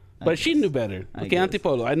know. But she knew better. Okay, guess.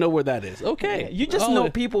 Antipolo. I know where that is. Okay. You just Oh, know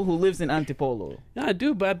people who lives in Antipolo. Yeah, I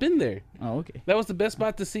do, but I've been there. Oh, okay. That was the best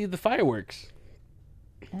spot to see the fireworks.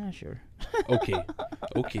 Yeah, sure. Okay.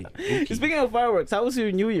 Speaking of fireworks, how was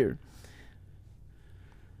your New Year?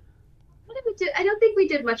 What did we do? I don't think we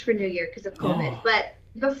did much for New Year because of COVID. Oh. But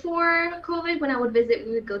before COVID, when I would visit,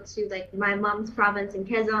 we would go to like my mom's province in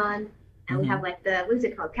Quezon, and we have like the what is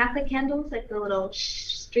it called? Catholic candles, like the little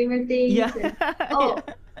streamer things. Yeah. And,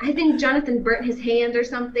 I think Jonathan burnt his hand or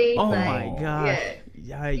something. Oh like, my gosh.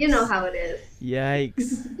 Yeah. Yikes. You know how it is.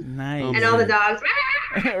 Yikes. Nice. And all the dogs.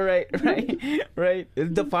 right.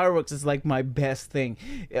 The fireworks is like my best thing.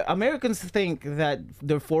 Americans think that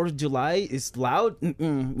the 4th of July is loud.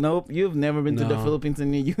 Nope, you've never been to the No. Philippines,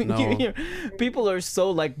 and you No. hear people are so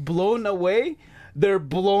like blown away. They're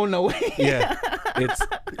blown away. Yeah. It's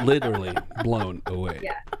literally blown away.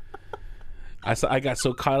 Yeah. I got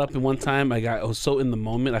so caught up in one time. I was so in the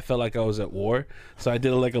moment. I felt like I was at war. So I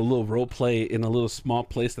did like a little role play in a little small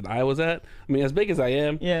place that I was at. I mean, as big as I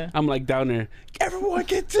am, Yeah. I'm like down there. Everyone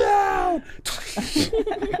get down.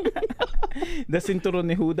 The cinturón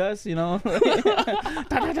ni Judas, yeah.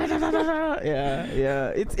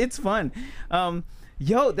 It's fun.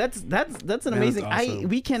 Yo, that's an amazing. awesome.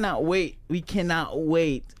 We cannot wait.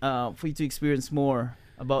 For you to experience more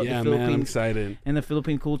about Yeah, the man, I'm Philippines excited. and the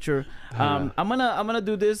Philippine culture. I'm gonna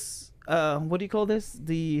do this. What do you call this?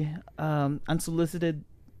 The unsolicited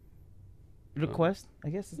request. I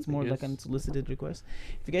guess it's more like guess. unsolicited request.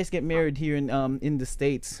 If you guys get married here in the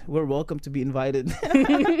States, we're welcome to be invited.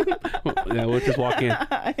 Yeah, we'll just walk in.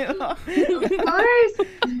 You know? Of course.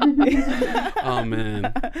 Oh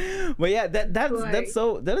man. But yeah,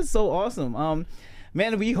 that is so awesome.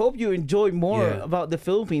 Man, we hope you enjoy more Yeah. about the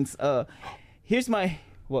Philippines. Here's my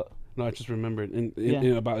what? No, I just remembered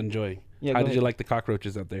about enjoying. Yeah, How go did you ahead. like the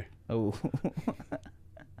cockroaches out there? Oh,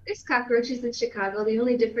 There's cockroaches in Chicago. The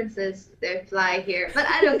only difference is they fly here. But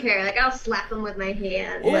I don't care. Like, I'll slap them with my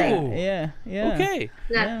hand. Oh. Like, yeah. Okay.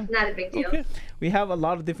 not a big deal. Okay. We have a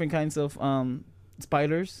lot of different kinds of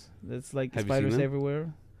spiders. That's like Have you seen spiders them?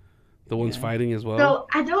 everywhere. The ones fighting as well. So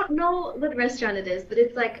I don't know what restaurant it is, but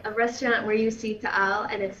it's like a restaurant where you see ta'al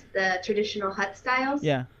and it's the traditional hut styles.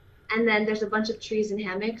 Yeah. And then there's a bunch of trees and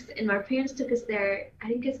hammocks. And my parents took us there. I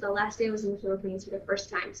think it's the last day I was in the Philippines for the first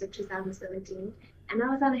time, so 2017. And I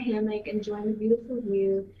was on a hammock enjoying the beautiful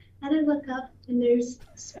view. And I look up and there's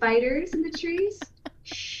spiders in the trees.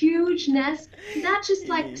 Huge nest. Not just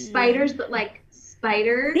like spiders, but like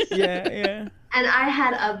spiders. Yeah. And I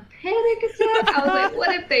had a panic attack. I was like,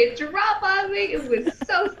 what if they drop on me? It was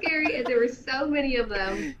so scary. And there were so many of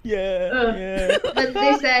them. Yeah. But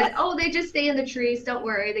they said, oh, they just stay in the trees. Don't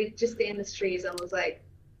worry. They just stay in the trees. I was like,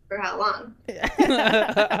 for how long?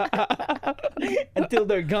 Until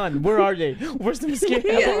they're gone. Where are they? Where's the mosquito?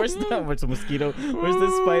 Yeah. Where's the mosquito? Where's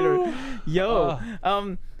the spider? Yo,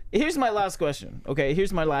 here's my last question. Okay,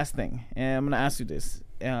 here's my last thing, and I'm gonna ask you this.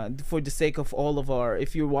 For the sake of all of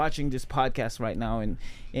if you're watching this podcast right now and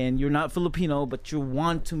you're not Filipino but you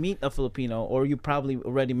want to meet a Filipino, or you probably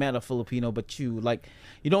already met a Filipino but you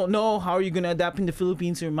don't know how you're gonna adapt in the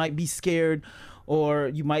Philippines, or you might be scared, or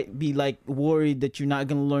you might be like worried that you're not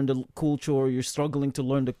gonna learn the culture, or you're struggling to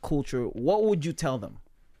learn the culture, what would you tell them?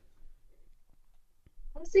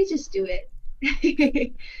 Honestly, just do it.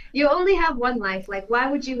 You only have one life. Like,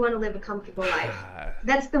 why would you want to live a comfortable life?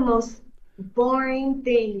 That's the most boring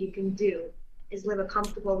thing you can do, is live a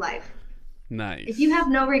comfortable life. Nice. If you have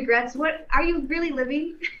no regrets, what are you really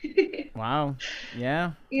living? Wow.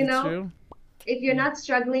 Yeah. You that's know? true. If you're not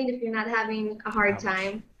struggling, if you're not having a hard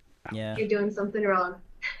time, Yeah. you're doing something wrong.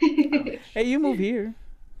 Hey, you move here.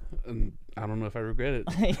 I don't know if I regret it.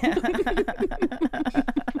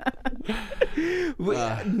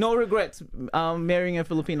 No regrets. Marrying a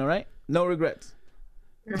Filipino, right? No regrets.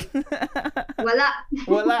 Voila.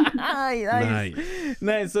 Voila. Nice.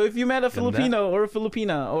 Nice. So if you met a Filipino or a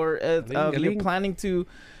Filipina, or you're planning to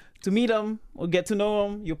meet them or get to know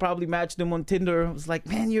them, you'll probably match them on Tinder. It's like,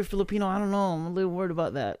 man, you're Filipino. I don't know. I'm a little worried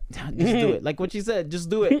about that. Just do it. Like what you said, just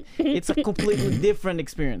do it. It's a completely different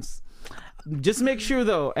experience. Just make sure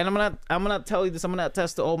though, and I'm gonna tell you this. I'm gonna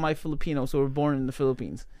attest to all my Filipinos who were born in the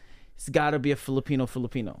Philippines. It's got to be a Filipino,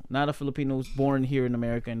 not a Filipino who's born here in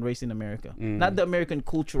America and raised in America. Not the American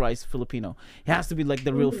culturized Filipino. It has to be like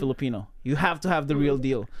the real Filipino. You have to have the real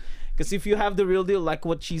deal. Because if you have the real deal, like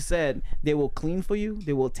what she said, they will clean for you.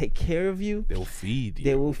 They will take care of you. They'll feed you.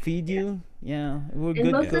 They will feed you. Yeah.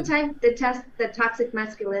 And most of the time, the toxic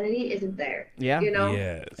masculinity isn't there. Yeah. You know?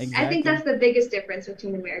 Yes. Exactly. I think that's the biggest difference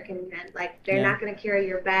between American men. Like, they're not going to carry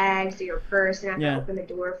your bags or your purse. They're not going to open the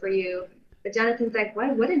door for you. But Jonathan's like,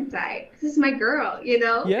 why wouldn't I? This is my girl, you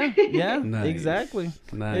know? Yeah. Nice. Exactly.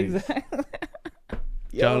 Nice. Exactly.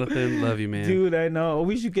 Jonathan, love you, man. Dude, I know. I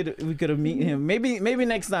wish we could have meet him. Maybe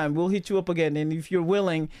next time we'll hit you up again. And if you're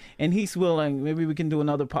willing and he's willing, maybe we can do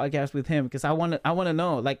another podcast with him. Because I want to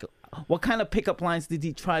know, like, what kind of pickup lines did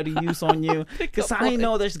he try to use on you? Because I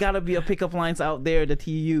know there's got to be a pickup lines out there that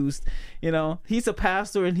he used. You know, he's a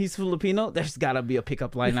pastor and he's Filipino. There's got to be a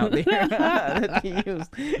pickup line out there that he used.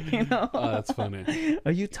 You know? Oh, that's funny.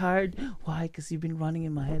 Are you tired? Why? Because you've been running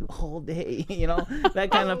in my head all day. You know,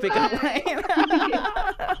 that kind of pickup line.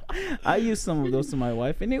 I used some of those to my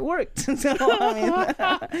wife and it worked. So, I mean,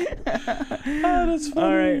 that's funny.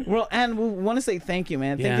 all right. Well, and we want to say thank you,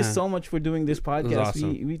 man. Thank you so much for doing this podcast.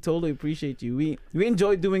 Awesome. We totally appreciate you. We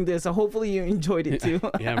enjoyed doing this. So hopefully you enjoyed it too.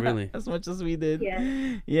 Yeah, really. As much as we did.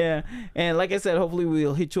 Yeah. And like I said, hopefully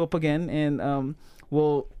we'll hit you up again and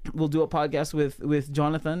we'll do a podcast with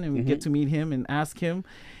Jonathan and we get to meet him and ask him,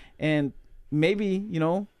 and maybe, you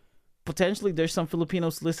know, potentially there's some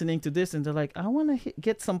Filipinos listening to this and they're like, I want to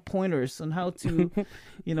get some pointers on how to,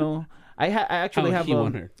 you know, I actually I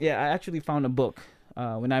actually found a book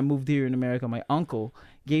when I moved here in America. My uncle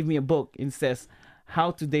gave me a book and says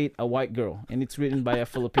How to Date a White Girl, and it's written by a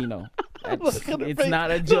Filipino. It's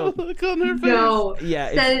not a joke. Look on her face. No,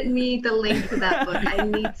 send me the link to that book. I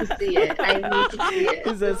need to see it.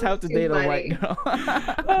 It says How to Date a White Girl.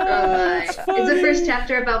 It's the first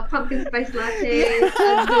chapter about pumpkin spice lattes.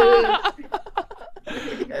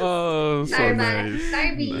 Oh, so nice.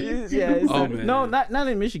 Starbucks. Yeah, no, not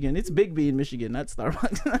in Michigan. It's Big B in Michigan, not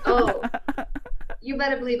Starbucks. Oh. You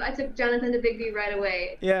better believe I took Jonathan to Big B right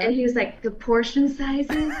away. Yeah. And he was like, the portion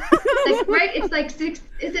sizes? Like, right? It's like is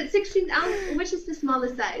it 16 ounces? Which is the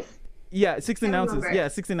smallest size? Yeah, 16 ounces. Yeah,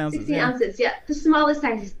 16 ounces. 16 ounces, yeah. The smallest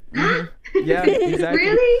sizes. Yeah, exactly.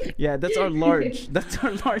 Really? Yeah, that's our large. That's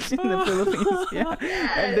our large in the Philippines. Yeah.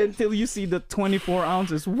 Yes. And then till you see the 24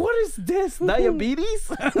 ounces. What is this?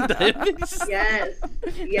 Diabetes? Diabetes? Yes.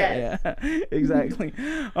 Yeah, exactly.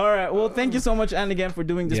 All right. Well, thank you so much, Anne, again, for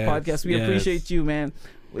doing this podcast. We appreciate you, man.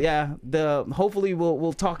 Yeah. Hopefully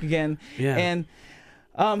we'll talk again. Yeah. And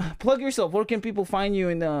plug yourself. Where can people find you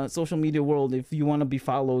in the social media world if you want to be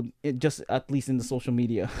followed? Just at least in the social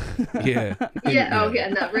media. Yeah.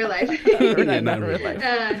 Not real life. Not real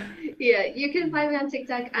life. Yeah, you can find me on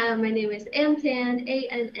TikTok. My name is Annetan,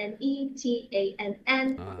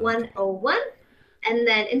 ANNETANN 101. And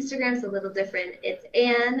then Instagram's a little different. It's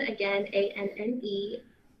Anne, again, ANNE,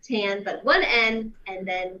 Tan, but one N and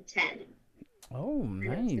then 10. Oh,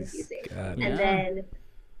 nice. And then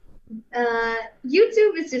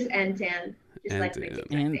YouTube is just Antan. Just like my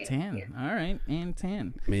TikTok name. Antan. Yeah. All right,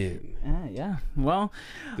 Antan. Man. Yeah. Well,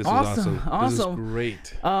 This was awesome. Awesome. This is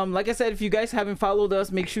great. Like I said, if you guys haven't followed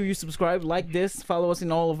us, make sure you subscribe, like this, follow us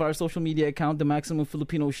in all of our social media account, The Maximum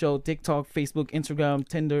Filipino Show, TikTok, Facebook, Instagram,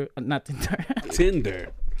 Tinder, not Tinder.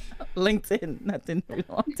 Tinder. LinkedIn, not Tinder.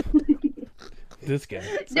 This guy.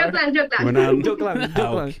 Joke lang. Joke lang.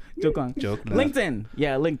 LinkedIn.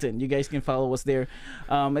 Yeah, LinkedIn. You guys can follow us there.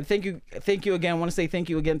 And thank you again. I want to say thank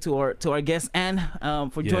you again to our guest Anne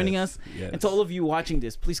for joining us. Yes. And to all of you watching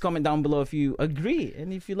this, please comment down below if you agree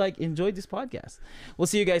and if you enjoyed this podcast. We'll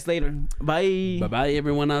see you guys later. Bye. Bye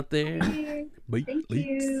everyone out there. Bye. Thank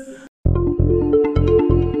you.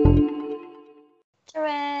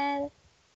 Joanne.